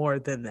unquote more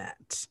than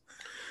that."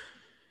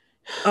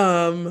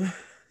 Um,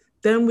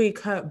 then we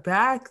cut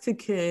back to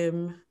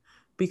Kim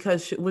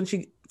because when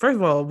she first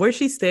of all, where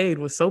she stayed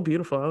was so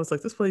beautiful. I was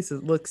like, this place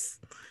looks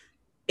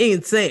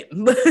insane.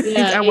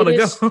 Yeah, I it want to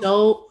is go.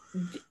 so.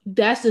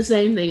 That's the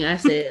same thing I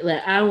said.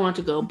 Like I want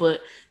to go,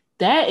 but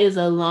that is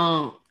a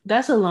long.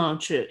 That's a long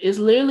trip. It's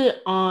literally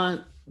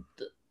on.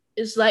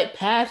 It's like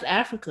past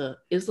Africa.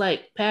 It's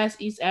like past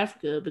East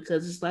Africa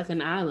because it's like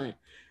an island.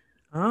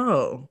 Oh, I didn't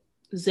know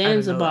that.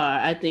 Zanzibar,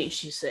 I think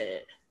she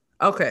said.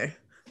 Okay.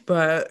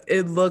 But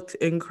it looked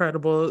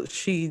incredible.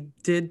 She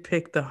did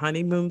pick the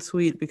honeymoon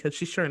suite because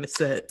she's trying to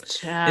set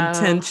Child.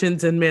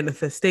 intentions and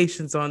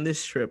manifestations on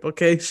this trip.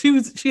 Okay. She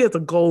has a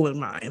goal in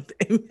mind.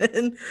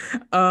 Amen.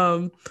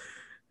 Um,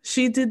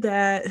 she did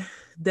that.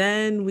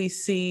 Then we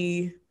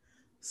see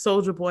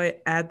Soldier Boy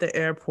at the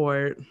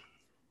airport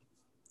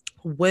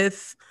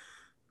with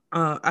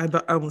I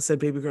almost said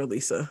baby girl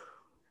Lisa.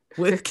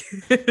 With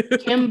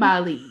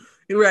Kimberly.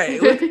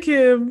 right, with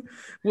Kim,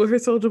 with her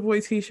Soldier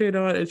Boy t-shirt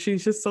on, and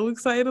she's just so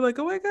excited, like,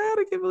 "Oh my god,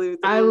 I can't believe it!"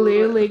 I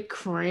literally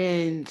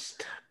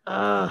cringed.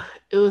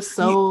 It was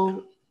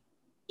so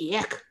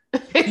yuck.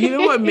 You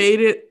know what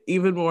made it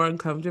even more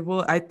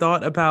uncomfortable? I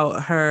thought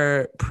about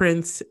her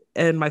Prince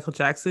and Michael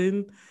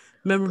Jackson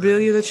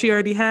memorabilia that she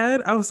already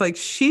had. I was like,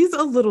 she's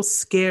a little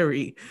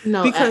scary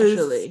No, because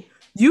actually.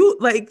 you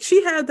like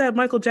she had that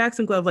Michael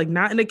Jackson glove like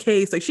not in a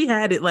case. Like she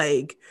had it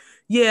like,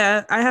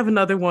 yeah, I have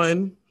another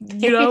one.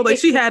 Like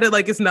she had it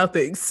like it's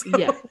nothing. So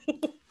Yeah.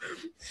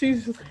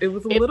 it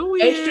was a It little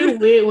was extra weird.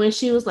 weird when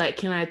she was like,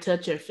 "Can I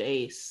touch your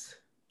face?"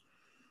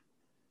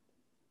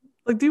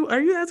 Like,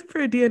 are you asking for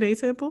a DNA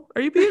sample?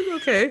 Are you being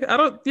okay? I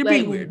don't. You're Like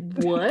being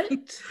weird.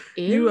 what?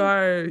 Ew.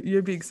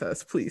 You're being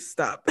sus. Please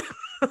stop.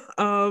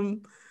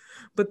 um,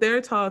 but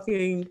they're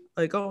talking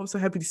like, oh, I'm so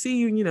happy to see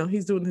you. And,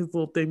 he's doing his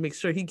little thing. Make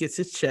sure he gets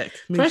his check.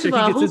 Make First sure of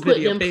he all, gets who his put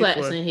video them paid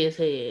plaques for. in his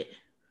head?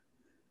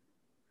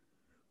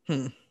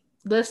 Hmm.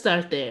 Let's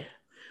start there. Why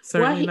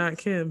Certainly he not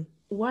Kim.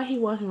 why he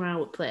walking around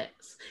with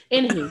plaques?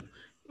 Anywho,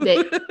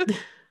 they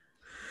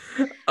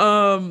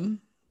um.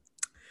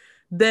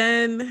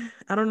 Then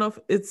I don't know if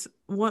it's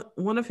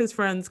one of his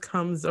friends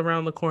comes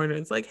around the corner.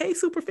 It's like, hey,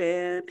 super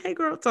fan. Hey,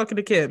 girl, talking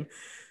to Kim.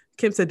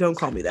 Kim said, don't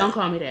call me don't that.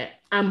 call me that.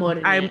 I'm more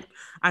than I'm that.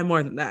 I'm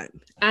more than that.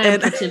 I am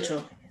And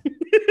potential.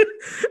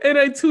 and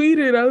I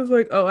tweeted, I was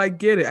like, oh, I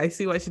get it. I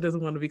see why she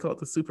doesn't want to be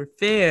called a super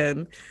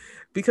fan.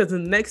 Because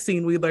in the next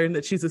scene, we learned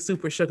that she's a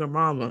super sugar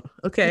mama.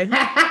 Okay.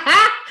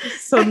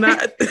 So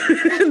not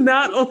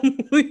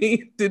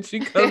only did she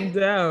come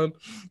down,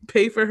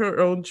 pay for her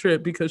own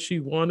trip because she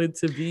wanted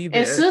to be And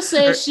there. Sis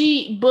said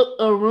she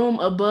booked a room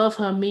above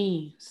her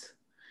means.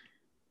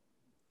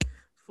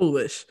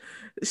 Foolish.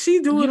 She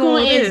You doing all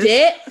going in this.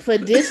 debt for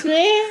this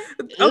man?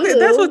 Okay,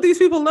 that's what Ooh. these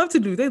people love to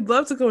do. They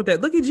love to go with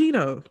that. Look at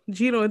Gino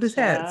and his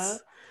Child.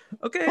 hats.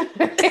 Okay.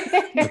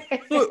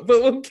 But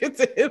we'll get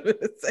to him in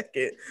a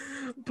second.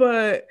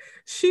 But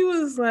she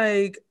was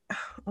like,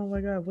 oh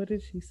my God, what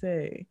did she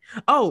say?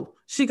 Oh,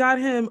 she got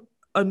him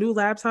a new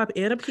laptop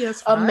and a A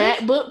PS5.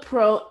 MacBook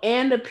Pro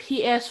and a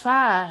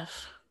PS5.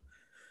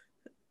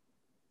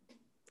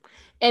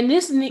 And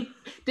this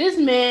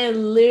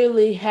man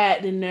literally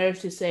had the nerve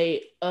to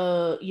say,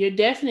 you're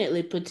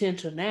definitely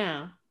potential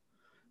now.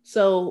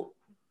 So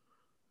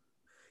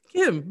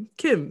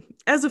Kim,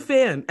 as a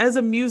fan, as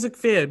a music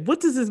fan,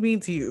 what does this mean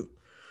to you?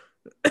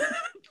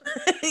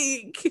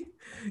 Like,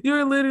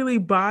 you're literally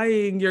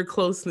buying your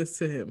closeness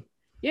to him.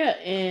 yeah,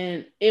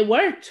 and it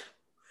worked.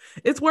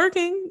 It's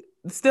working.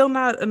 Still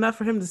not enough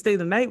for him to stay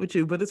the night with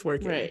you, but it's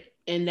working. Right.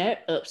 And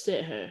that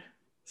upset her.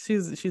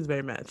 She's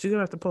very mad. She's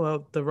gonna have to pull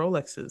out the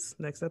Rolexes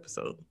next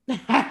episode. She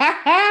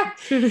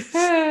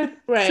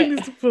Right.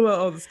 needs to pull out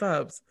all the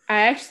stops.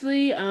 I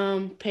actually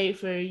paid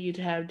for you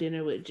to have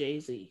dinner with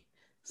Jay-Z.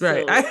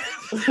 Right.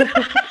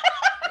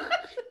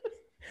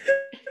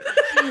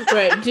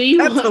 Right. Do you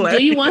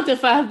want the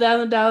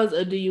 $5,000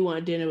 or do you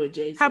want dinner with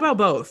Jay-Z? How about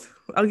both?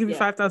 I'll give you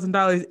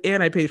 $5,000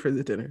 and I paid for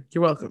the dinner.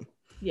 You're welcome.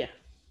 Yeah.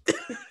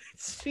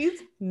 She's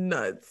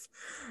nuts.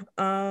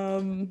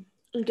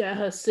 Got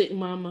her sick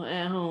mama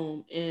at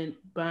home and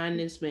buying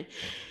this man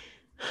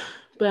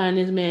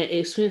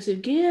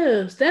expensive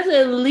gifts. That's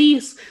at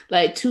least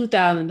like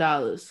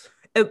 $2,000.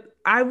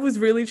 I was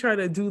really trying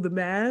to do the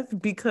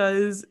math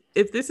because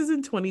if this is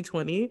in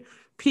 2020,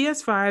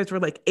 PS5s were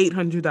like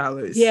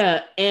 $800.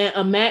 Yeah, and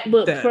a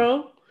MacBook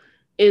Pro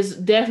is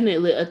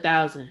definitely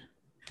 $1,000.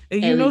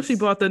 And she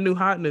bought the new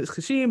hotness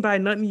because she didn't buy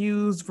nothing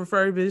used,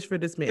 refurbished for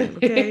this man.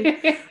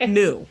 Okay,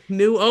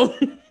 new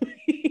only.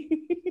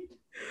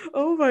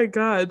 Oh my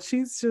God,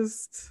 Kim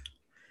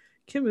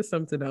is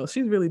something else.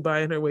 She's really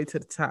buying her way to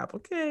the top.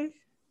 Okay.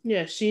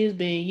 Yeah, she's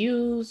being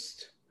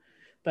used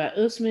by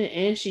Usman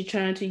and she's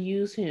trying to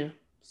use him.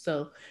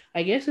 So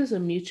I guess it's a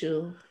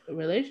mutual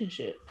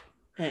relationship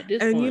at this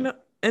point.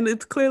 And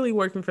it's clearly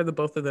working for the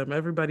both of them.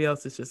 Everybody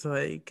else is just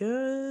like,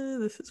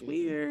 this is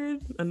weird.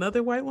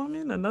 Another white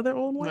woman, another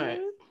old white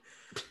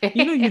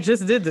woman. You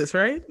just did this,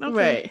 right?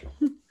 Okay.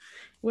 Right.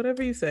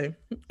 Whatever you say.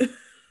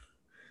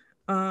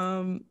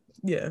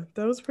 Yeah,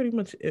 that was pretty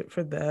much it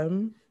for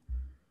them.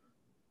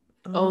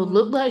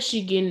 Look like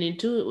she getting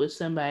into it with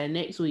somebody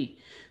next week.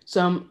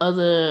 Some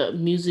other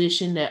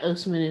musician that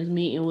Usman is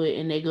meeting with,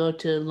 and they go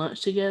to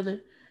lunch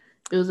together.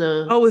 It was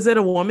is it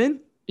a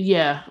woman?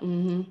 Yeah.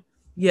 Mm-hmm.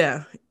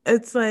 Yeah.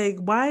 It's like,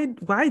 why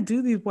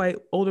do these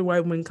older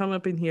white women come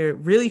up in here,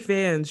 really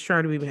fans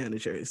trying to be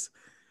managers?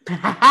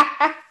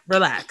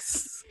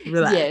 Relax.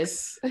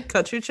 Yes.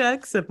 Cut your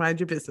checks and mind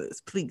your business,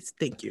 please.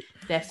 Thank you.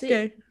 That's it.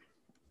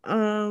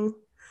 Okay.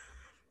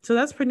 So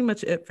that's pretty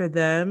much it for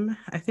them.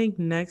 I think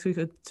next we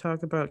could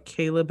talk about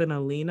Caleb and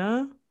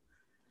Alina.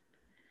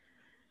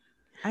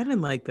 I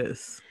didn't like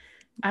this.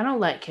 I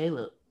don't like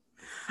Caleb.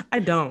 I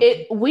don't.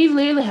 We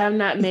literally have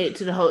not made it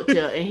to the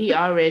hotel, and he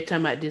already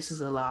talking about this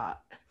is a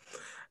lot.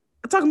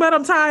 Talking about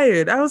I'm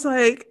tired. I was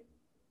like,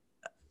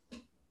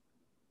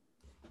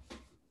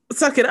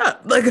 suck it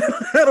up. Like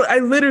I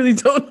literally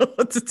don't know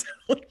what to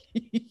tell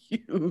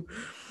you.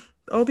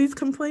 All these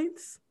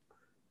complaints,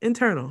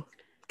 internal.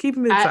 Keep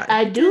them inside.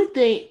 I do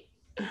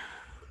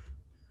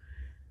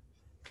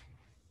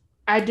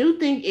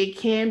think it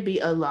can be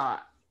a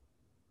lot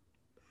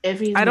if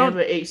he's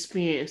never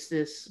experienced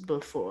this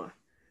before.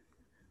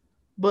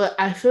 But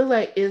I feel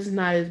like it's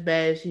not as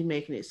bad as he's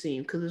making it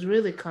seem because it's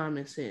really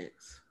common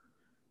sense.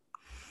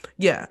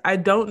 Yeah, I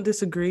don't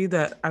disagree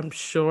that I'm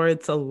sure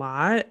it's a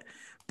lot,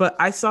 but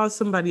I saw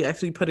somebody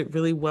actually put it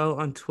really well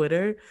on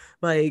Twitter.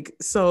 Like,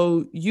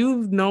 so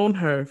you've known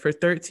her for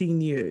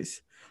 13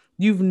 years.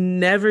 You've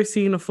never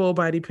seen a full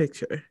body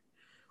picture,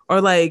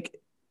 or like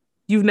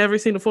you've never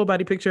seen a full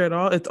body picture at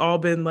all. It's all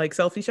been like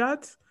selfie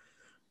shots.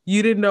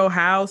 You didn't know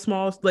how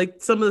small, like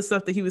some of the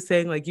stuff that he was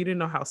saying, like you didn't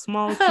know how I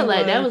small she felt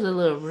like that was. was a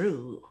little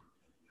rude.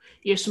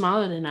 You're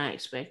smaller than I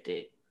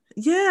expected.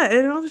 Yeah,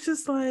 and I was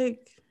just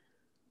like,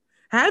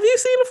 have you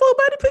seen a full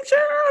body picture?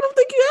 I don't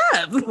think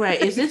you Right.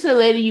 have. Is this a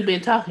lady you've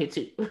been talking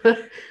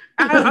to?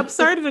 I'm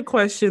starting to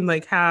question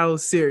like how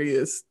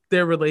serious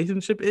their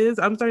relationship is.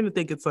 I'm starting to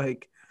think it's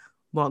like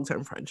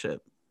long-term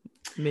friendship,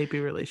 maybe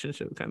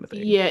relationship kind of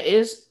thing. Yeah,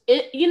 it's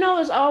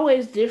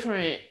always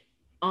different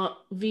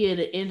via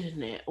the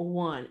internet,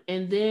 one.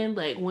 And then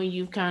like when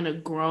you've kind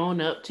of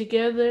grown up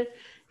together,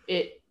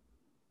 it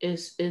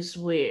is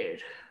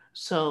weird.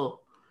 So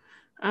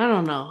I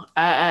don't know.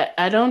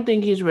 I don't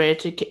think he's ready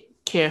to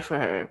care for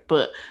her,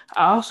 but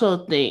I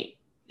also think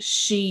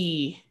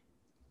she.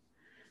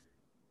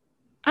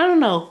 I don't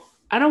know.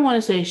 I don't want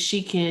to say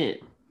she can.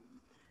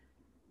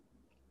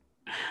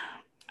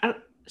 I,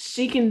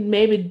 she can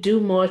maybe do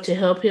more to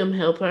help him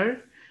help her,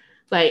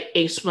 like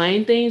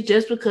explain things.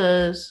 Just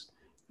because,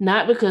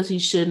 not because he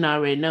shouldn't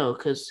already know,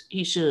 because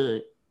he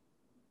should.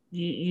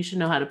 You should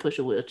know how to push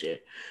a wheelchair,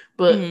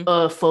 but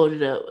Mm-hmm. fold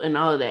it up and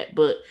all of that.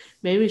 But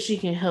maybe she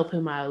can help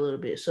him out a little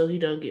bit so he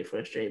don't get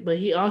frustrated. But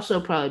he also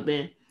probably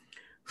been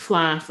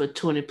flying for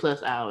 20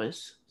 plus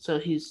hours, so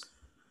he's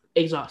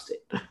exhausted.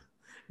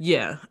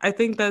 Yeah, I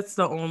think that's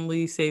the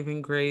only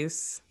saving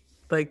grace,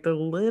 like the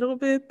little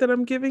bit that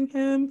I'm giving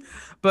him.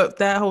 But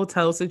that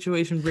hotel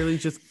situation really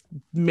just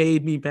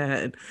made me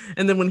bad.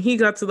 And then when he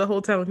got to the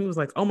hotel, he was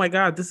like, "Oh my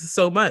God, this is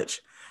so much."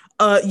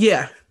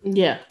 Yeah,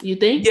 Yeah, you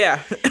think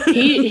yeah.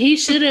 he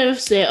should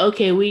have said,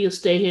 "Okay, we can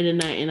stay here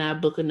tonight, and I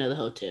book another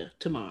hotel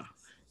tomorrow."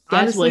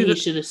 That's what Honestly, he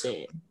should have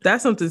said.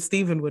 that's something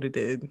Steven would have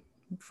did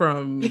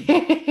from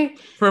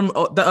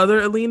the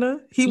other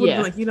Alina. He would have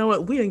been Yeah, like, you know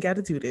what, we ain't got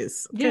to do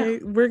this. yeah,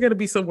 Okay, we're gonna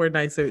be somewhere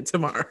nicer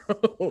tomorrow.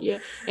 yeah.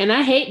 And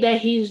I hate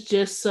that he's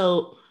just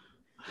so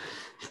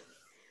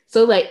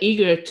like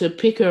eager to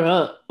pick her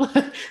up.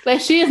 Like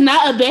she is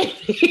not a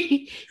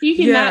baby. You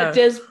cannot Yeah,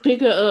 just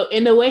pick her up.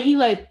 And the way he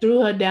like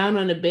threw her down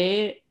on the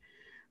bed.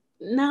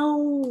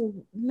 No,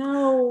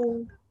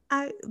 no.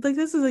 I like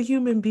this is a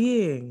human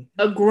being.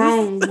 A This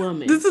grown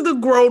woman. this is a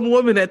grown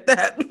woman at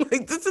that.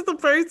 Like this is a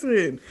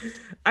person.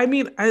 I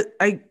mean,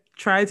 I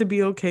tried to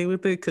be okay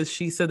with it because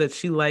she said that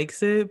she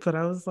likes it, but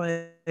I was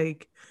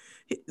like,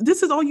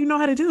 this is all you know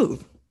how to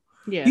do.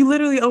 Yeah. You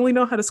literally only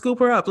know how to scoop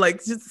her up.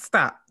 Like, just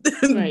stop.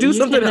 Right. Do You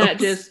something cannot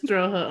else. just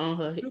throw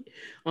her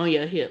on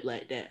your hip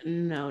like that.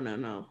 No, no,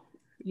 no.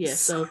 Yeah,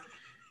 so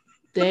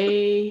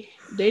they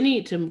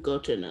need to go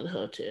to another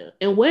hotel.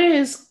 And where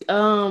is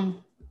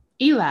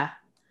Eli?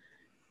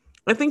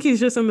 I think he's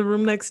just in the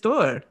room next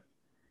door.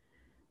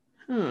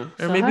 Or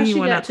So how maybe he she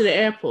went got out. to the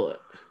airport?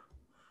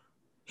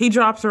 He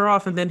dropped her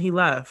off and then he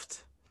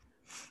left.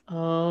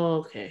 Oh,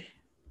 okay.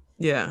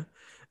 Yeah.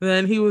 And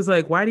then he was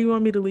like, "Why do you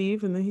want me to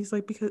leave?" And then he's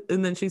like, "Because."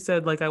 And then she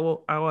said, "Like, I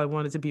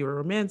wanted to be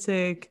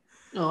romantic."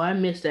 Oh, I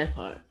missed that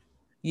part.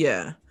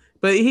 Yeah,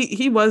 but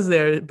he was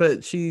there,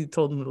 but she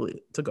told him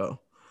to go.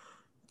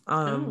 Oh.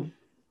 Um,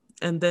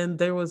 and then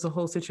there was a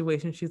whole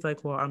situation. She's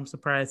like, "Well, I'm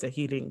surprised that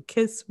he didn't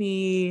kiss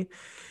me,"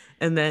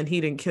 and then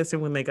he didn't kiss her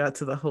when they got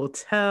to the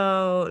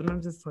hotel, and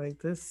I'm just like,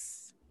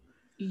 this.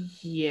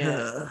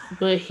 Yeah.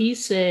 But he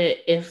said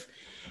if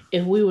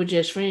we were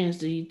just friends,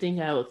 do you think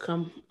I would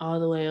come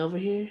all the way over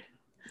here?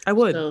 I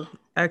would So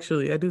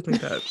actually. I do think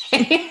that.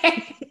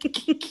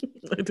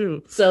 I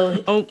do.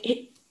 so Oh,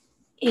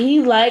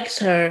 he likes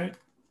her,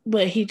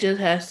 but he just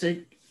has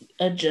to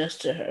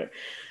adjust to her.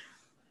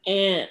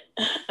 And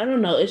I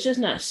don't know, it's just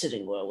not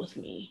sitting well with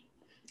me.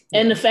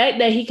 And yeah. the fact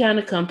that he kind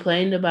of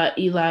complained about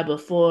Eli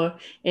before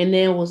and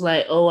then was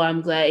like, "Oh,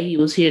 I'm glad he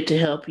was here to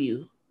help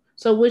you."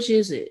 So which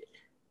is it?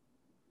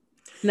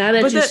 Now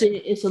that But you that said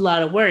it's a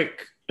lot of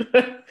work,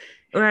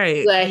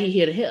 right. glad he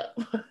here to help.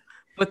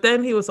 But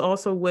then he was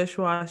also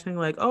wish-washing,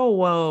 like, "Oh,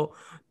 well,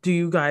 do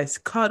you guys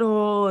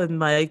cuddle? And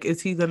like,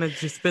 is he gonna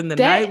just spend the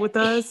That night with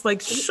us?"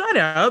 Like, shut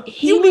up.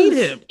 he You need was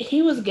him.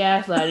 he was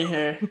gaslighting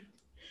her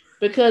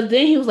because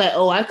then he was like,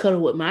 "Oh, I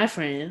cuddle with my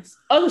friends."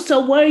 Oh, so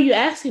what are you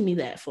asking me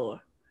that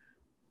for?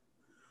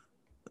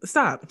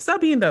 Stop.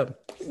 Stop being dumb.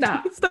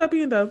 Stop. Stop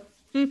being dumb.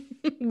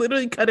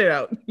 Literally cut it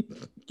out.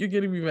 You're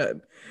getting me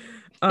mad.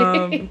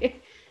 Um,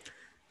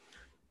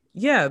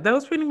 yeah, that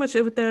was pretty much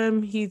it with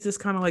them. He just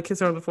kind of like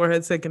kissed her on the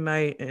forehead, said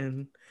goodnight,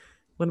 and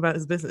went about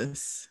his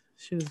business.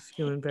 She was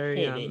feeling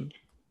very Hate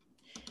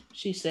it.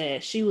 She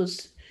said she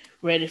was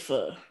ready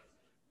for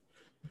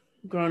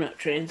grown up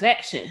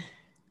transaction.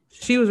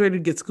 she was ready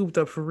to get scooped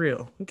up for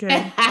real.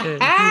 Okay.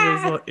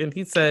 And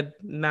he said,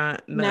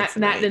 not Not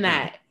tonight. No.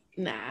 tonight.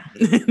 Nah.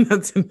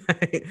 Not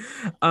tonight.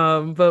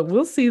 But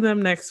we'll see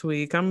them next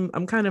week. I'm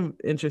kind of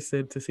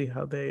interested to see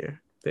how their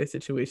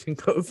situation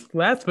goes.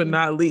 Last but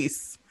not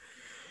least,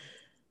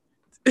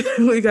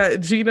 we got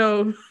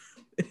Gino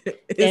His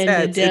and the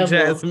hat's in devil.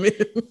 Jasmine.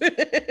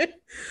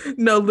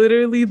 No,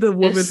 literally the The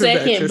woman from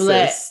second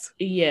black, Exorcist.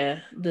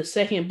 the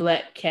second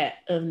black cat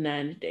of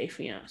 90 Day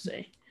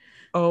Fiance.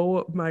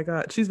 Oh my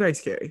god, she's very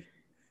scary.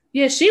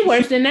 Yeah, she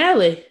worse than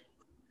Allie.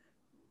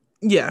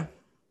 Yeah,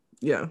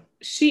 yeah,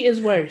 She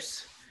is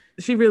worse.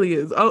 she really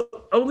is.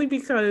 Only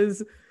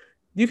because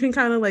you can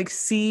kind of like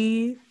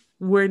see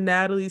where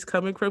Natalie's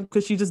coming from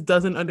because she just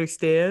doesn't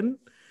understand.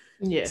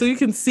 Yeah. So you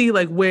can see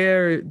like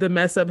where the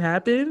mess up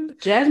happened.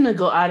 Jasmine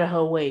go out of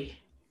her way.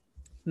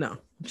 No,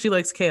 she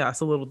likes chaos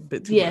a little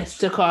bit too Yes, much.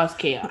 to cause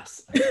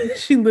chaos.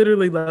 She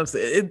literally loves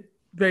it. It's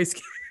very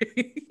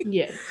scary.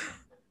 Yes.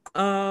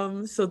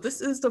 So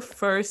this is the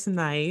first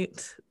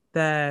night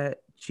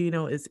that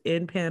Gino is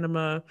in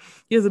Panama.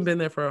 He hasn't been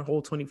there for a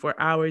whole 24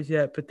 hours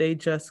yet, but they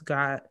just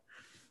got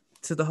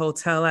to the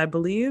hotel, I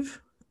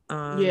believe.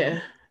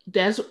 Yeah.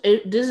 This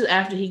is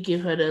after he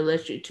give her the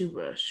electric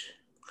toothbrush.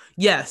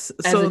 Yes.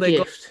 As So a they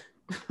gift.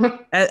 go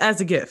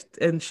as a gift.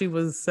 And she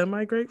was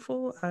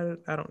semi-grateful. I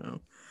don't know.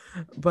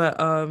 But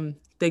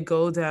they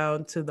go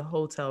down to the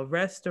hotel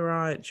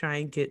restaurant, try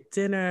and get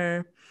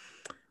dinner.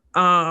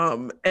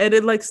 And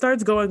it like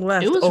starts going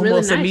left almost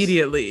really nice.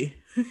 Immediately.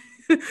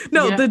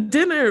 No, Yeah. the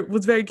dinner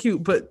was very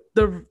cute, but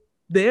their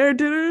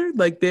dinner,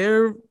 like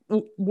their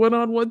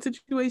one-on-one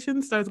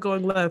situation, starts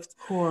going left.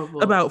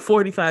 Horrible. About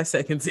 45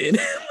 seconds in.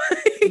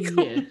 Like, yes.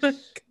 Oh my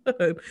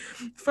god!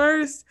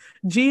 First,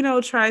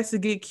 Gino tries to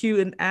get cute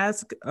and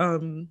ask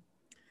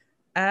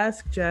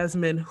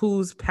Jasmine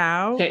who's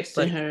pal. Texting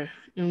like, her.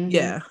 Mm-hmm.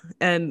 Yeah,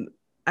 and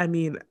I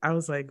mean, I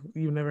was like,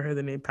 you never heard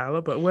the name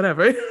Paula, but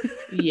whatever.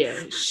 Yeah,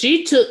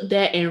 she took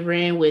that and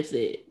ran with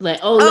it.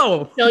 Like,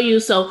 let me show you.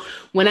 So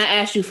when I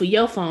ask you for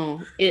your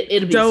phone,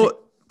 it'll be.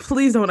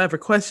 Please don't ever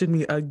question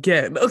me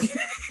again, okay?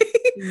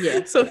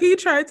 Yeah. So he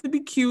tried to be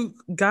cute,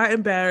 got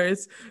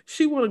embarrassed.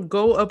 She want to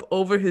go up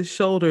over his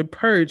shoulder,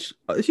 perch.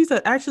 She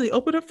said, "Actually,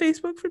 open up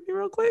Facebook for me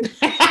real quick."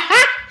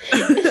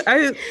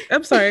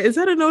 I'm sorry. Is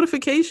that a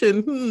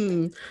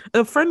notification?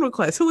 A friend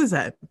request. Who is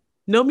that?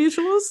 No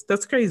mutuals?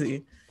 That's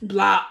crazy.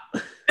 Block.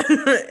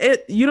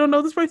 You don't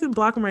know this person?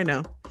 Block him right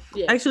now.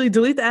 Yeah. Actually,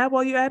 delete the app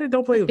while you at it.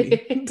 Don't play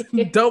with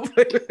me. Don't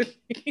play with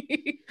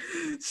me.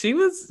 She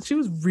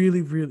was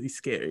really, really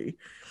scary.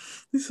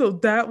 So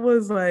that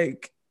was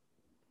like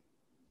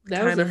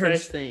that was the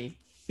first thing.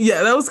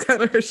 Yeah, that was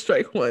kind of her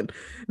strike one.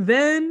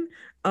 Then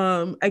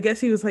I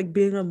guess he was like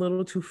being a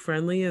little too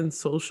friendly and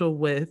social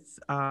with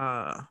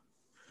the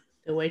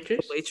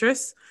waitress. The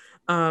waitress.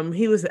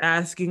 He was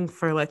asking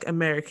for like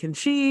American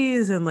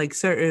cheese and like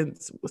certain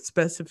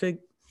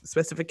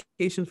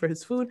specifications for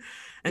his food,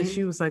 and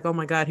she was like, "Oh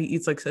my god, he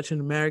eats like such an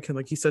American,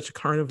 like he's such a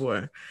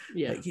carnivore.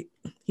 Yeah, like, he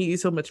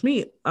eats so much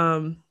meat."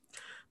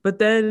 But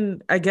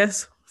then I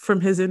guess from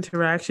his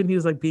interaction, he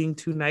was like being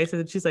too nice,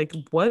 and she's like,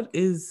 "What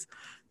is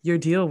your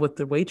deal with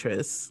the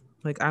waitress?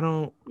 Like, I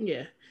don't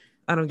get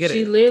it."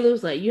 She literally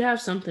was like, "You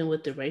have something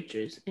with the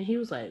waitress," and he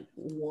was like,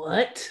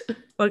 "What?"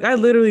 Like, I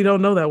literally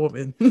don't know that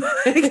woman.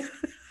 Like,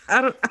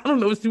 I don't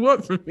know what you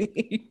want from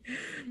me.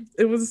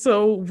 It was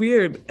so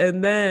weird.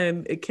 And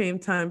then it came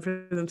time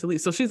for them to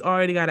leave. So she's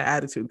already got an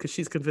attitude because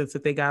she's convinced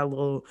that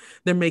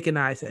they're making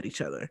eyes at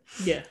each other.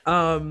 Yeah.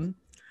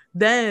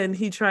 Then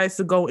he tries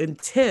to go and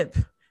tip.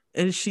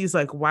 And she's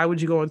like, "Why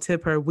would you go and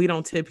tip her? We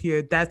don't tip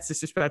here. That's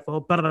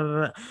disrespectful."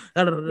 Yeah.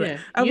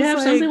 You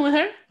have something with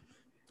her?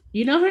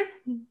 You know her?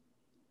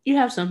 You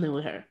have something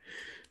with her.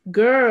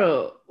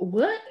 Girl,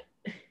 what?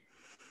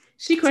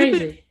 She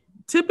crazy.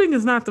 Tipping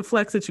is not the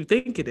flex that you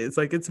think it is.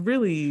 Like, it's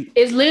literally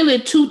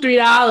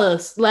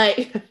 $2-3.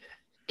 Like,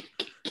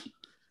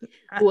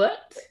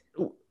 what?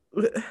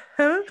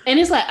 Huh? And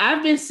it's like,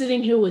 I've been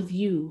sitting here with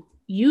you.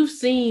 You've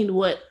seen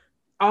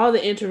all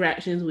the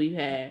interactions we've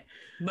had.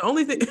 The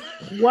only thing,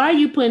 why are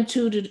you putting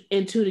two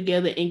and two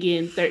together and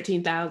getting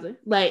 13,000?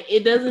 Like,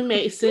 it doesn't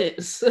make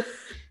sense.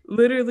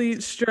 Literally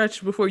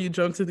stretch before you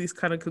jump to these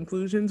kind of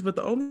conclusions. But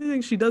the only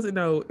thing she doesn't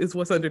know is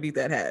what's underneath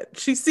that hat.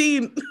 She's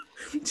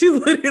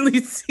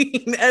literally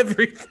seen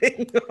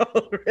everything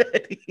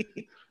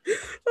already.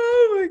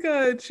 Oh my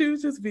god, she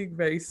was just being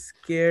very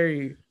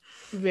scary.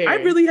 I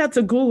really had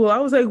to Google. I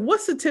was like,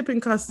 "What's the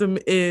tipping custom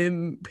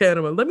in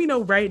Panama? Let me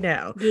know right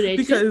now." Do they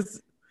because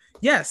tip?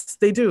 Yes,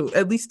 they do.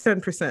 At least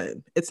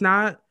 10%.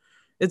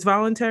 It's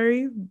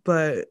voluntary,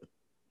 but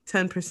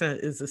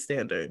 10% is the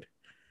standard.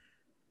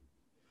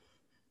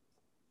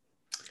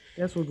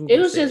 That's what Google It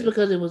was said. just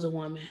because it was a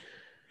woman.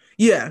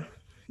 Yeah.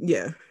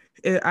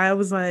 I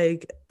was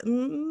like,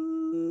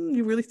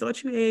 you really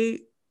thought you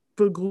ate,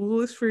 but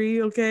Google is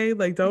free, okay?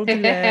 Like, don't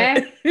do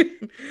that.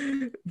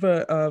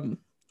 But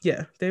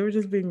yeah, they were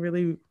just being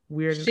really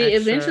weird. She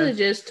eventually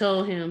just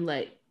told him,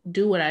 like,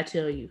 "Do what I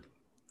tell you."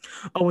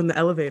 Oh, in the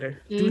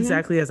elevator. Mm-hmm. Do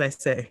exactly as I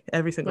say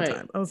every single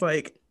time. I was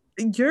like,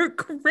 "You're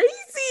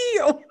crazy."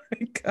 Oh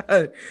my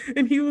god.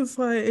 And he was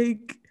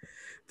like,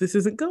 "This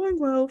isn't going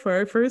well for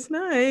our first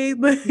night."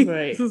 Like,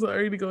 this is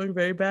already going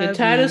very bad. The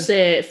title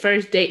said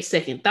 "First Date,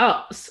 Second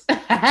Thoughts."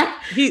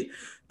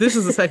 This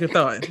is a second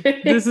thought.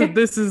 This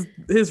is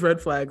his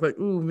red flag. Like,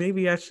 ooh,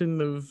 maybe I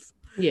shouldn't have.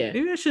 Yeah.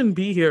 Maybe I shouldn't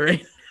be here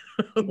right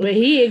But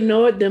he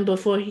ignored them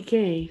before he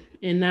came,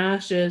 and now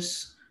it's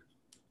just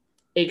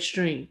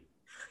extreme.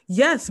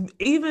 Yes,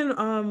 even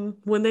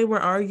when they were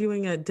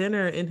arguing at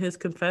dinner in his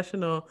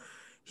confessional,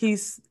 he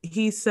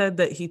said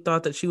that he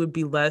thought that she would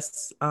be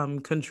less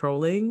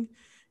controlling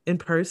in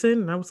person.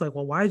 And I was like,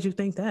 well, why did you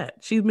think that?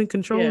 She's been Yeah.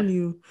 controlling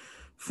you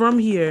from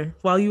here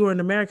while you were in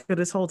America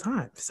this whole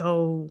time.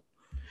 So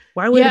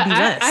why would it Yeah, be I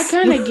less?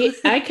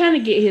 kind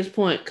of get his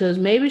point because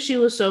maybe she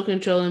was so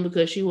controlling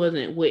because she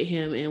wasn't with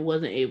him and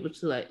wasn't able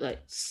to like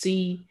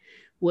see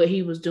what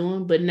he was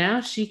doing. But now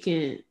she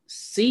can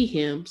see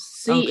him,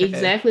 see Okay.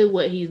 exactly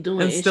what he's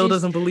doing, And and still she's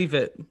doesn't believe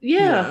it. yeah,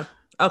 Yeah.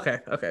 Okay,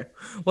 okay.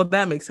 Well,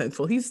 that makes sense.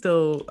 Well, he's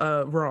still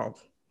wrong.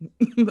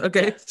 yeah,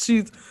 Okay.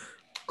 She's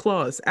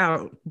claws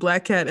out.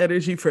 Black cat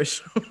energy for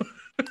sure.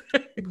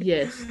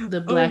 yes,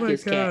 the Oh my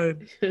blackest cat.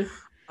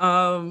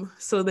 god.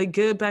 So they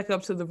get back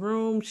up to the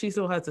room. She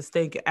still has a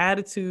stank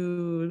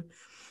attitude.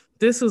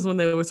 This was when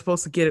they were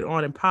supposed to get it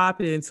on and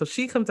pop in. So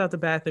she comes out the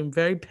bathroom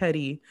very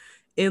petty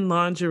in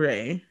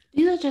lingerie.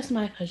 These are just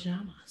my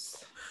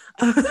pajamas.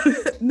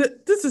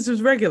 This is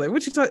just regular.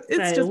 What you talk? It's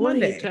Right, just what are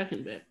you Monday.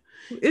 talking about?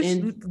 It's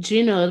And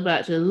Gino is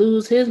about to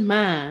lose his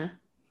mind.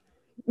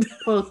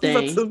 Poor he's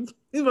about thing. to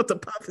he's about to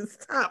pop his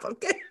top.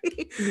 Okay,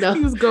 No,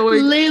 he was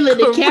going. literally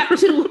the cap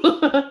too.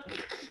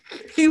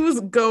 He was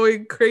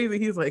going crazy.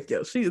 He's like,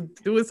 yo, she is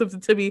doing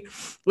something to me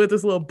with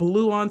this little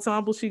blue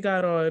ensemble she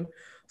got on.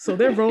 So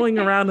they're rolling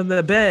around in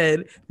the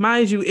bed,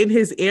 mind you, in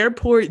his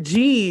airport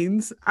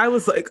jeans. I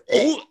was like,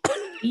 oh,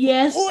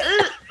 Yes.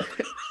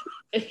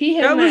 He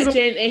has that was. not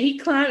changed, and he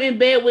climbed in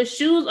bed with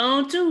shoes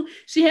on too.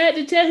 She had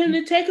to tell him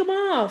to take them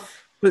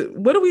off. But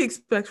what do we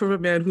expect from a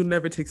man who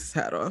never takes his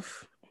hat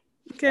off?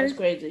 Okay, That's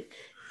crazy.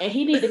 And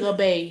he need to go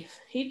bathe.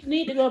 He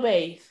need to go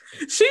bathe.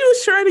 she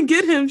was trying to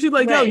get him. She's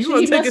like, yo, you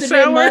want He to take must a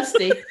have been shower?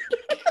 musty.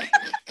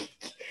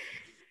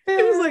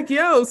 He was like,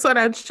 yo, so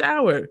that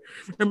shower.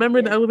 Remember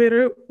in the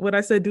elevator what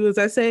I said, do as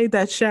I say?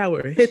 That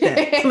shower. Hit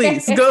that.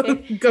 Please.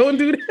 Go and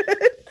do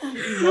that.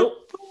 Nope.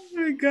 Oh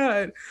my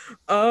god.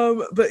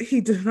 But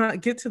he did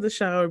not get to the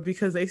shower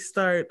because they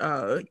start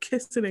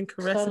kissing and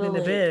caressing in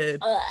the bed.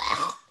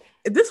 Ugh.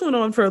 This went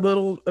on for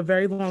a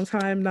very long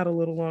time, not a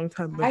little long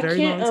time, but I very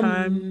can't long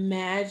time.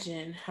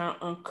 imagine how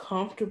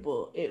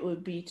uncomfortable it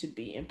would be to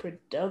be in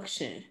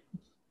production.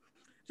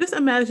 Just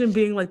imagine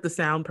being like the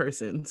sound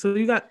person. So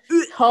you got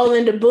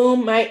Holding the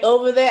boom mic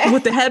over there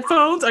with the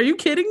headphones. Are you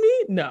kidding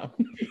me? No.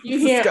 You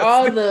hear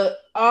all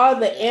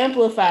the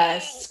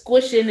amplifiers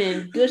squishing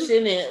and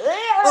gushing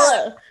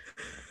and.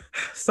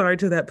 Sorry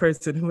to that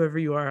person, whoever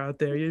you are out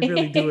there. You're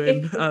really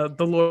doing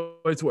the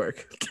Lord's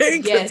work.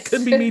 Okay, Yes.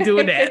 Couldn't be me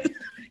doing that.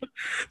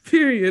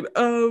 Period.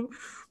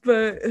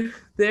 But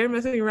they're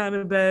messing around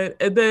in bed,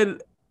 and then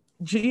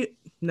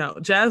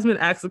Jasmine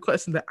asked the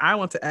question that I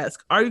want to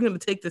ask: are you going to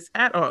take this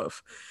hat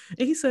off?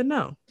 And he said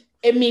no.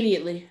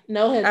 Immediately,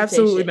 no hesitation.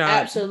 Absolutely not.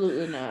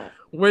 Absolutely not.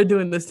 We're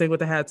doing this thing with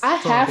the hats. I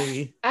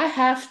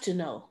have to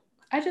know.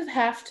 I just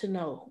have to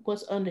know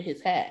what's under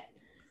his hat.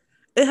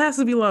 It has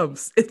to be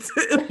lumps. It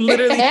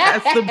literally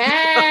has to be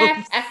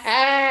lumps.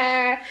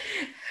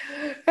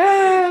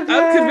 Oh,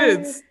 I'm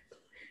convinced.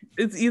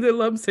 It's either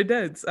lumps or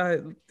dents.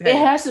 It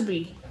has to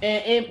be,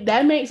 and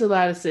that makes a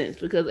lot of sense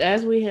because,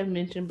 as we have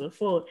mentioned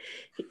before,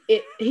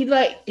 he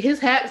like his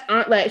hats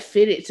aren't like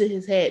fitted to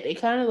his head. They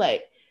kind of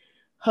like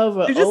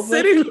hover they're just over.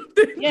 Sitting,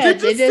 they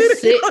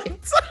just sit.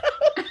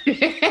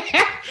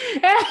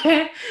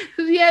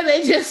 Yeah,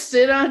 they just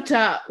sit on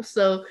top.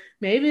 So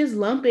maybe it's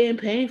lumpy and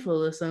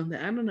painful or something.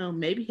 I don't know.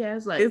 Maybe he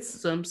has like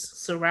some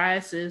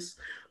psoriasis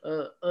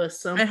or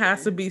something. It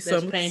has to be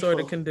some sort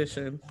of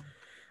condition.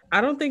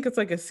 I don't think it's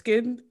like a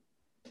skin.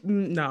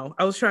 No,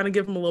 I was trying to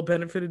give him a little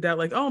benefit of doubt,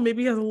 like, oh,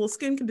 maybe he has a little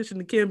skin condition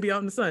that can't be out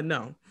in the sun.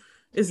 No,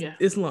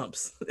 it's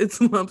lumps.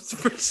 It's lumps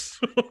for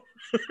sure.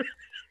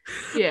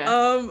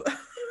 Yeah.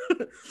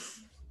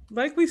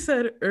 Like we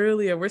said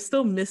earlier, we're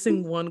still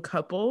missing one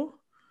couple.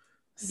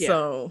 Yeah.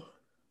 So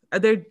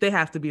they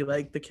have to be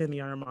like the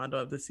Kenny Armando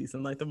of the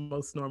season, like the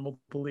most normal,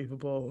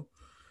 believable,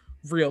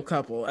 real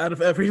couple out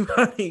of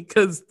everybody,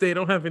 because they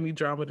don't have any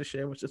drama to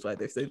share, which is why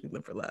they're saving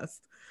them for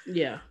last.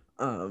 Yeah.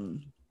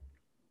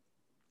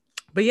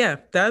 But yeah,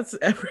 that's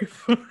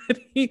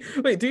everybody.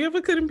 Wait, do you have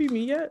a couldn't be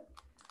me yet?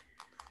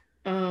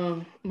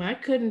 My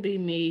couldn't be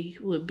me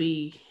would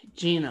be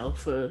Gino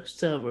for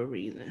several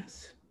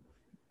reasons.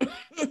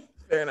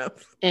 Fair enough.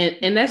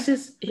 And that's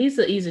just he's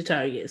an easy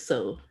target,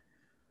 so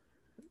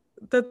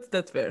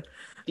that's fair.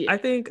 Yeah. I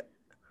think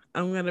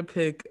I'm gonna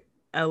pick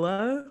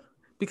Ella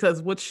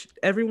because what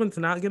everyone's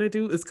not gonna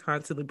do is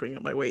constantly bring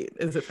up my weight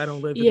as if I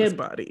don't live in this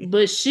body.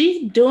 But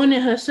she's doing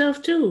it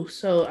herself too,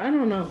 so I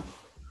don't know.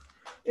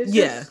 It's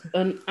just,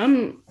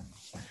 I'm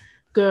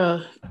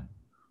girl.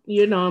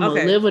 You're normal.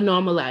 Okay. Live a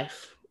normal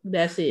life.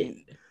 That's it.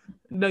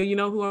 No, you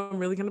know who I'm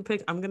really gonna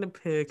pick? I'm gonna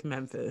pick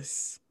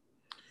Memphis.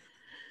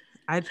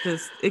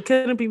 It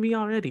couldn't be me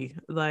already.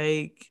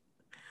 Like,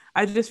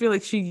 I just feel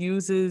like she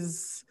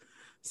uses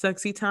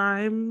sexy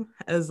time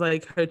as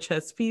like her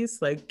chess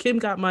piece. Like Kim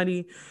got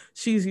money,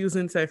 she's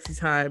using sexy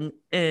time,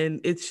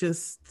 and it's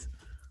just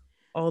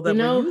all that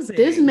we're using.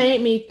 This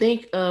made me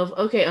think of,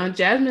 on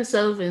Jasmine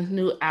Sullivan's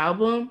new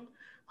album,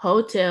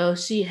 Hotel,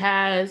 she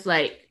has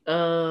like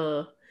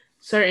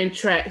certain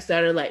tracks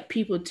that are like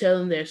people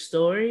telling their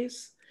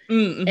stories.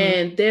 Mm-hmm.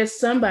 And there's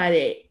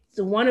somebody,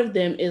 one of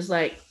them is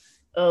like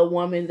a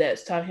woman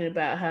that's talking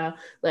about how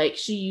like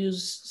she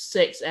used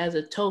sex as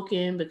a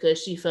token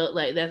because she felt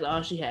like that's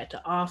all she had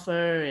to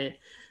offer. And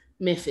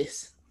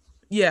Memphis.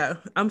 Yeah,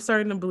 I'm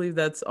starting to believe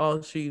that's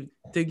all she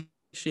thinks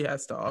she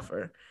has to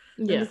offer.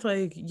 Yeah. And it's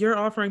like, you're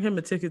offering him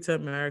a ticket to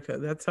America.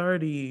 That's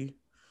already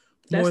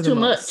more than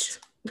most.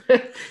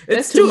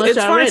 It's too much. It's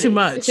far too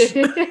much.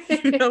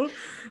 You know?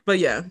 But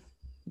yeah,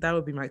 that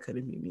would be my cut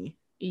of Mimi.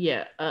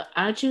 Yeah,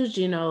 I choose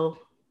Gino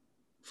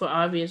for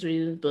obvious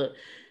reasons, but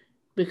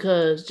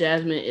because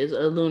Jasmine is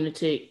a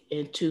lunatic,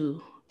 and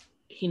 2,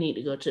 he need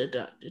to go to the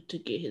doctor to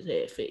get his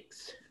head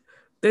fixed.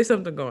 There's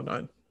something going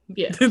on.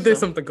 Yeah, there's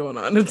something going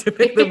on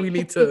that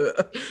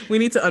we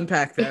need to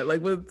unpack that.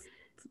 Like, with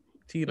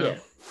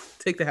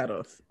take the hat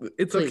off.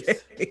 It's please.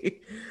 Okay.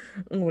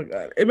 Oh my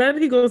god!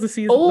 Imagine he goes to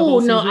see. Oh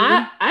no,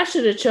 I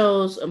should have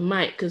chose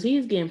Mike because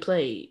he's getting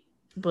played,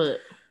 but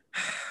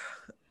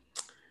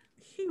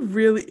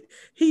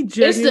he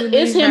genuinely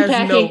has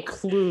packing, no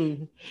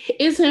clue.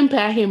 It's him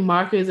packing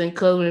markers and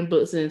coloring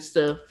books and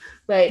stuff.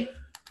 Like,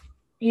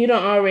 you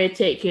don't already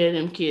take care of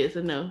them kids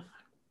enough.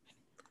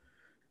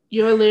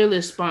 You're literally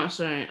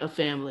sponsoring a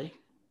family.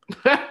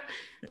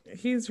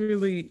 He's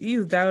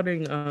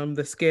doubting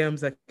the scams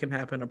that can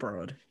happen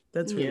abroad.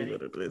 That's really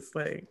what it is.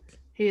 Like,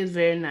 he is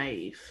very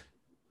naive,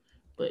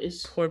 but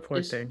it's poor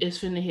thing. It's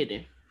finna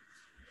hit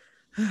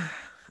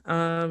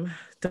him.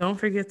 Don't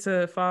forget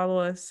to follow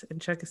us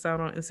and check us out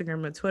on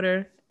Instagram and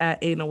Twitter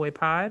at Ain't No Way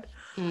Pod.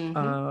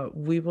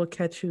 Mm-hmm. We will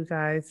catch you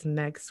guys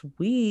next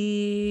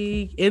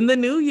week in the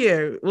new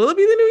year. Will it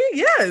be the new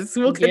year? Yes,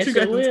 we'll catch you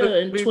guys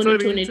in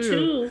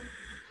 2022.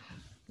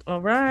 All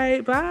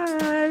right,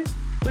 bye.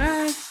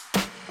 Bye.